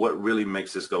what really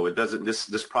makes this go. It doesn't,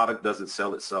 this product doesn't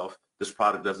sell itself. This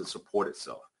product doesn't support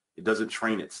itself. It doesn't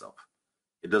train itself.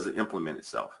 It doesn't implement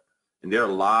itself. And there are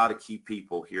a lot of key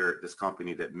people here at this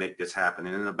company that make this happen.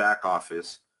 And in the back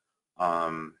office,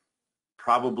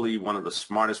 probably one of the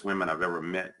smartest women I've ever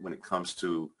met when it comes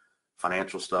to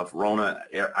financial stuff. Rona,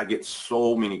 I get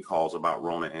so many calls about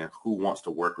Rona and who wants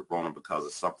to work with Rona because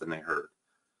of something they heard.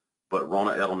 But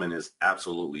Rona Edelman is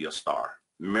absolutely a star.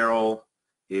 Meryl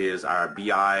is our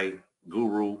BI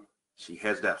guru. She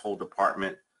heads that whole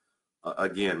department.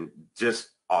 Again,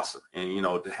 just awesome. And, you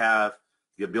know, to have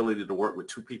the ability to work with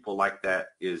two people like that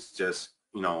is just,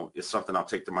 you know, it's something I'll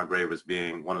take to my grave as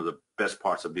being one of the best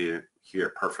parts of being here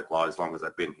at Perfect Law as long as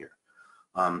I've been here.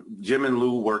 Jim and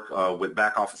Lou work with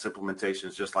back office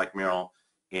implementations just like Meryl.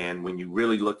 And when you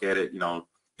really look at it, you know,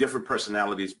 different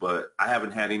personalities, but I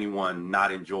haven't had anyone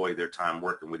not enjoy their time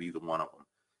working with either one of them.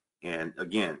 And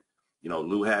again, you know,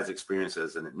 Lou has experience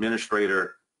as an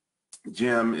administrator.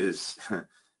 Jim is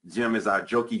our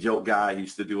jokey joke guy. He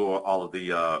used to do all of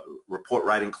the report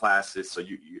writing classes. So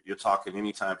you're talking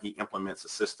anytime he implements a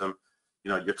system,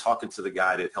 you know, you're talking to the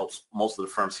guy that helps most of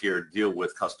the firms here deal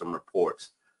with custom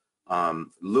reports.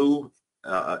 Lou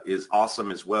is awesome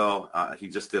as well. He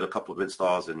just did a couple of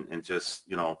installs and just,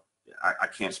 you know, I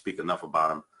can't speak enough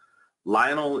about him.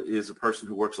 Lionel is a person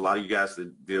who works, a lot of you guys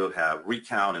that have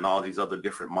recount and all these other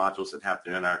different modules that have to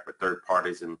interact with third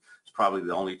parties, and it's probably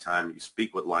the only time you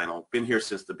speak with Lionel. Been here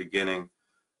since the beginning.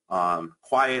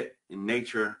 Quiet in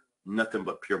nature, nothing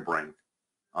but pure brain,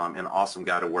 and an awesome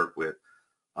guy to work with.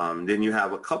 Then you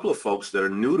have a couple of folks that are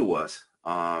new to us.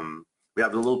 We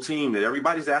have a little team that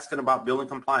everybody's asking about billing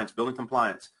compliance.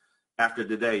 After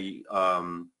today,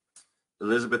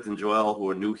 Elizabeth and Joelle, who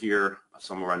are new here,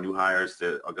 some of our new hires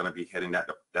that are going to be heading that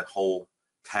whole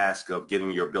task of getting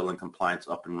your billing compliance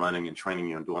up and running and training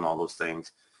you and doing all those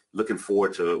things. Looking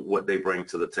forward to what they bring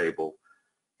to the table.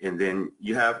 And then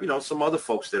you have, you know, some other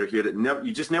folks that are here that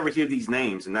you just never hear these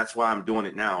names, and that's why I'm doing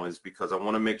it now, is because I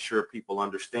want to make sure people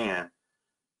understand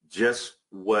just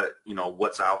what, you know,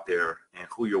 what's out there and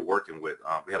who you're working with.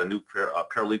 We had a new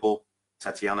paralegal,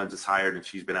 Tatiana, just hired, and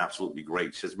she's been absolutely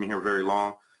great. She's been here very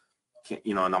long.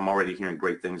 You know, and I'm already hearing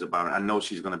great things about her. I know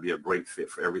she's going to be a great fit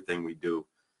for everything we do.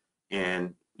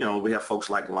 And, you know, we have folks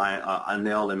like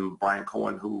Anel and Brian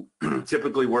Cohen who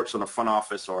typically works on the front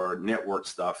office or network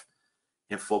stuff,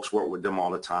 and folks work with them all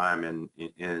the time. And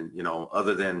you know,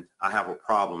 other than I have a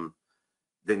problem,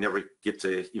 they never get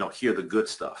to, you know, hear the good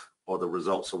stuff or the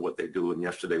results of what they do. And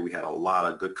yesterday we had a lot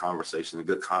of good conversations and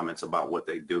good comments about what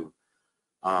they do.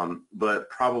 But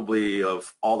probably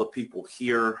of all the people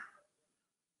here,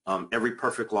 every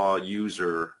Perfect Law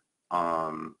user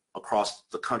across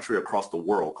the country, across the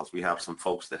world, because we have some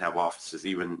folks that have offices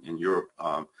even in Europe.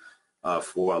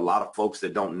 For a lot of folks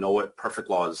that don't know it, Perfect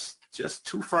Law is just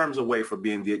 2 firms away from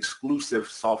being the exclusive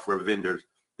software vendor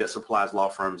that supplies law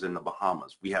firms in the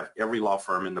Bahamas. We have every law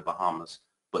firm in the Bahamas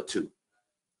but 2.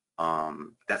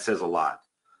 That says a lot.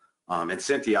 And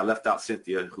Cynthia, I left out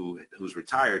Cynthia, who's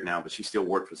retired now, but she still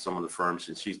worked with some of the firms,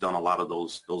 and she's done a lot of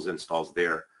those installs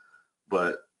there.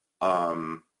 But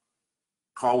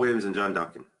Carl Williams and John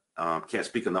Duncan, can't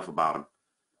speak enough about them.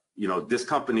 You know, this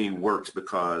company works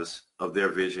because of their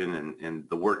vision and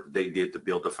the work they did to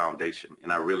build the foundation.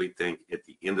 And I really think at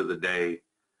the end of the day,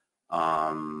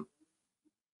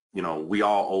 you know, we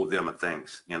all owe them a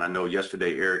thanks. And I know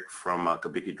yesterday Eric from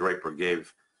Kabiki Draper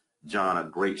gave John a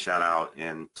great shout out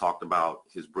and talked about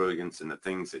his brilliance and the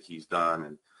things that he's done.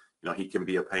 And, you know, he can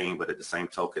be a pain, but at the same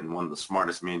token, one of the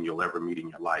smartest men you'll ever meet in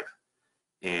your life.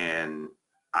 And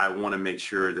I want to make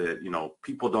sure that, you know,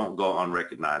 people don't go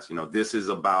unrecognized. You know, this is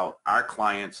about our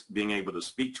clients being able to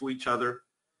speak to each other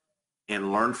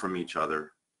and learn from each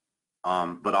other.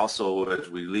 But also as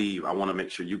we leave, I want to make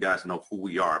sure you guys know who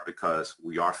we are, because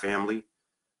we are family.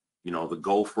 You know, the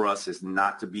goal for us is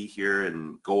not to be here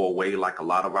and go away like a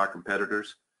lot of our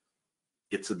competitors.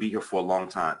 It's to be here for a long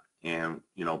time. And,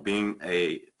 you know, being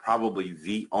probably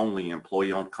the only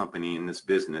employee-owned company in this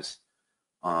business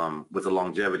with a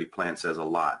longevity plan says a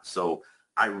lot. So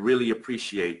I really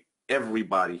appreciate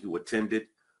everybody who attended.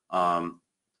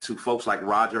 to folks like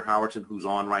Roger Howerton, who's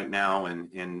on right now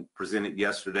and presented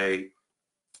yesterday.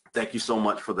 Thank you so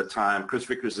much for the time. Chris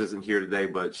Vickers isn't here today,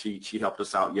 but she helped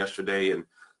us out yesterday and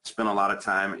spent a lot of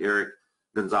time. Eric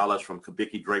Gonzalez from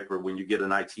Kabicki Draper. When you get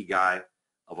an IT guy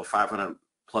of a 500+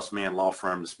 man law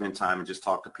firm to spend time and just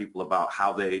talk to people about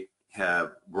how they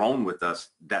have grown with us,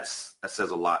 that says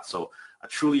a lot. So I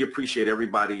truly appreciate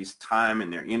everybody's time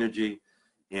and their energy.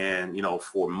 And, you know,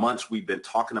 for months we've been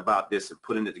talking about this and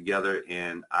putting it together,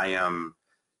 and I am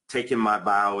taking my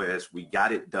bow as we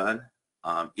got it done.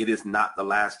 It is not the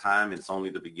last time. It's only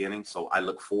the beginning. So I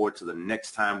look forward to the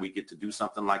next time we get to do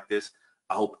something like this.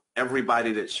 I hope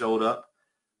everybody that showed up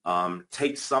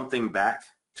takes something back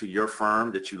to your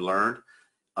firm that you learned.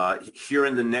 Here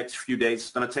in the next few days,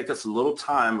 it's going to take us a little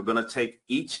time. We're going to take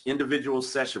each individual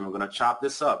session. We're going to chop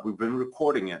this up. We've been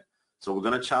recording it. So we're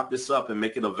going to chop this up and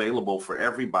make it available for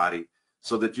everybody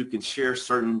so that you can share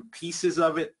certain pieces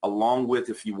of it, along with,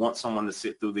 if you want someone to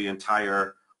sit through the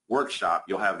entire workshop,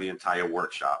 you'll have the entire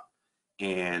workshop.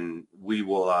 And we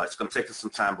will, it's going to take us some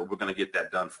time, but we're going to get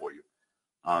that done for you.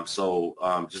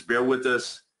 Just bear with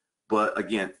us. But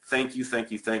again, thank you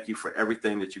for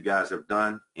everything that you guys have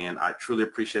done, and I truly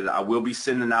appreciate it. I will be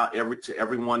sending out to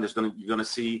everyone. You're going to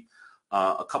see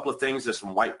a couple of things. There's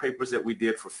some white papers that we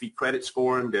did for fee credit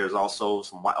scoring. There's also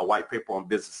a white paper on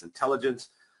business intelligence.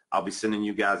 I'll be sending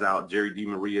you guys out Jerry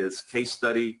DeMaria's case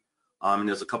study, and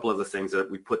there's a couple other things that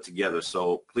we put together.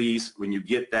 So please, when you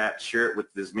get that, share it with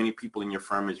as many people in your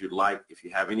firm as you'd like. If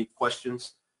you have any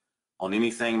questions on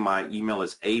anything, my email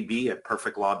is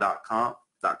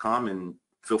ab@perfectlaw.com. and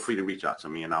feel free to reach out to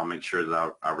me, and I'll make sure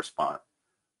that I respond.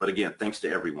 But again, thanks to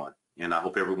everyone, and I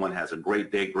hope everyone has a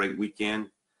great day, great weekend,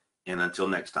 and until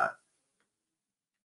next time.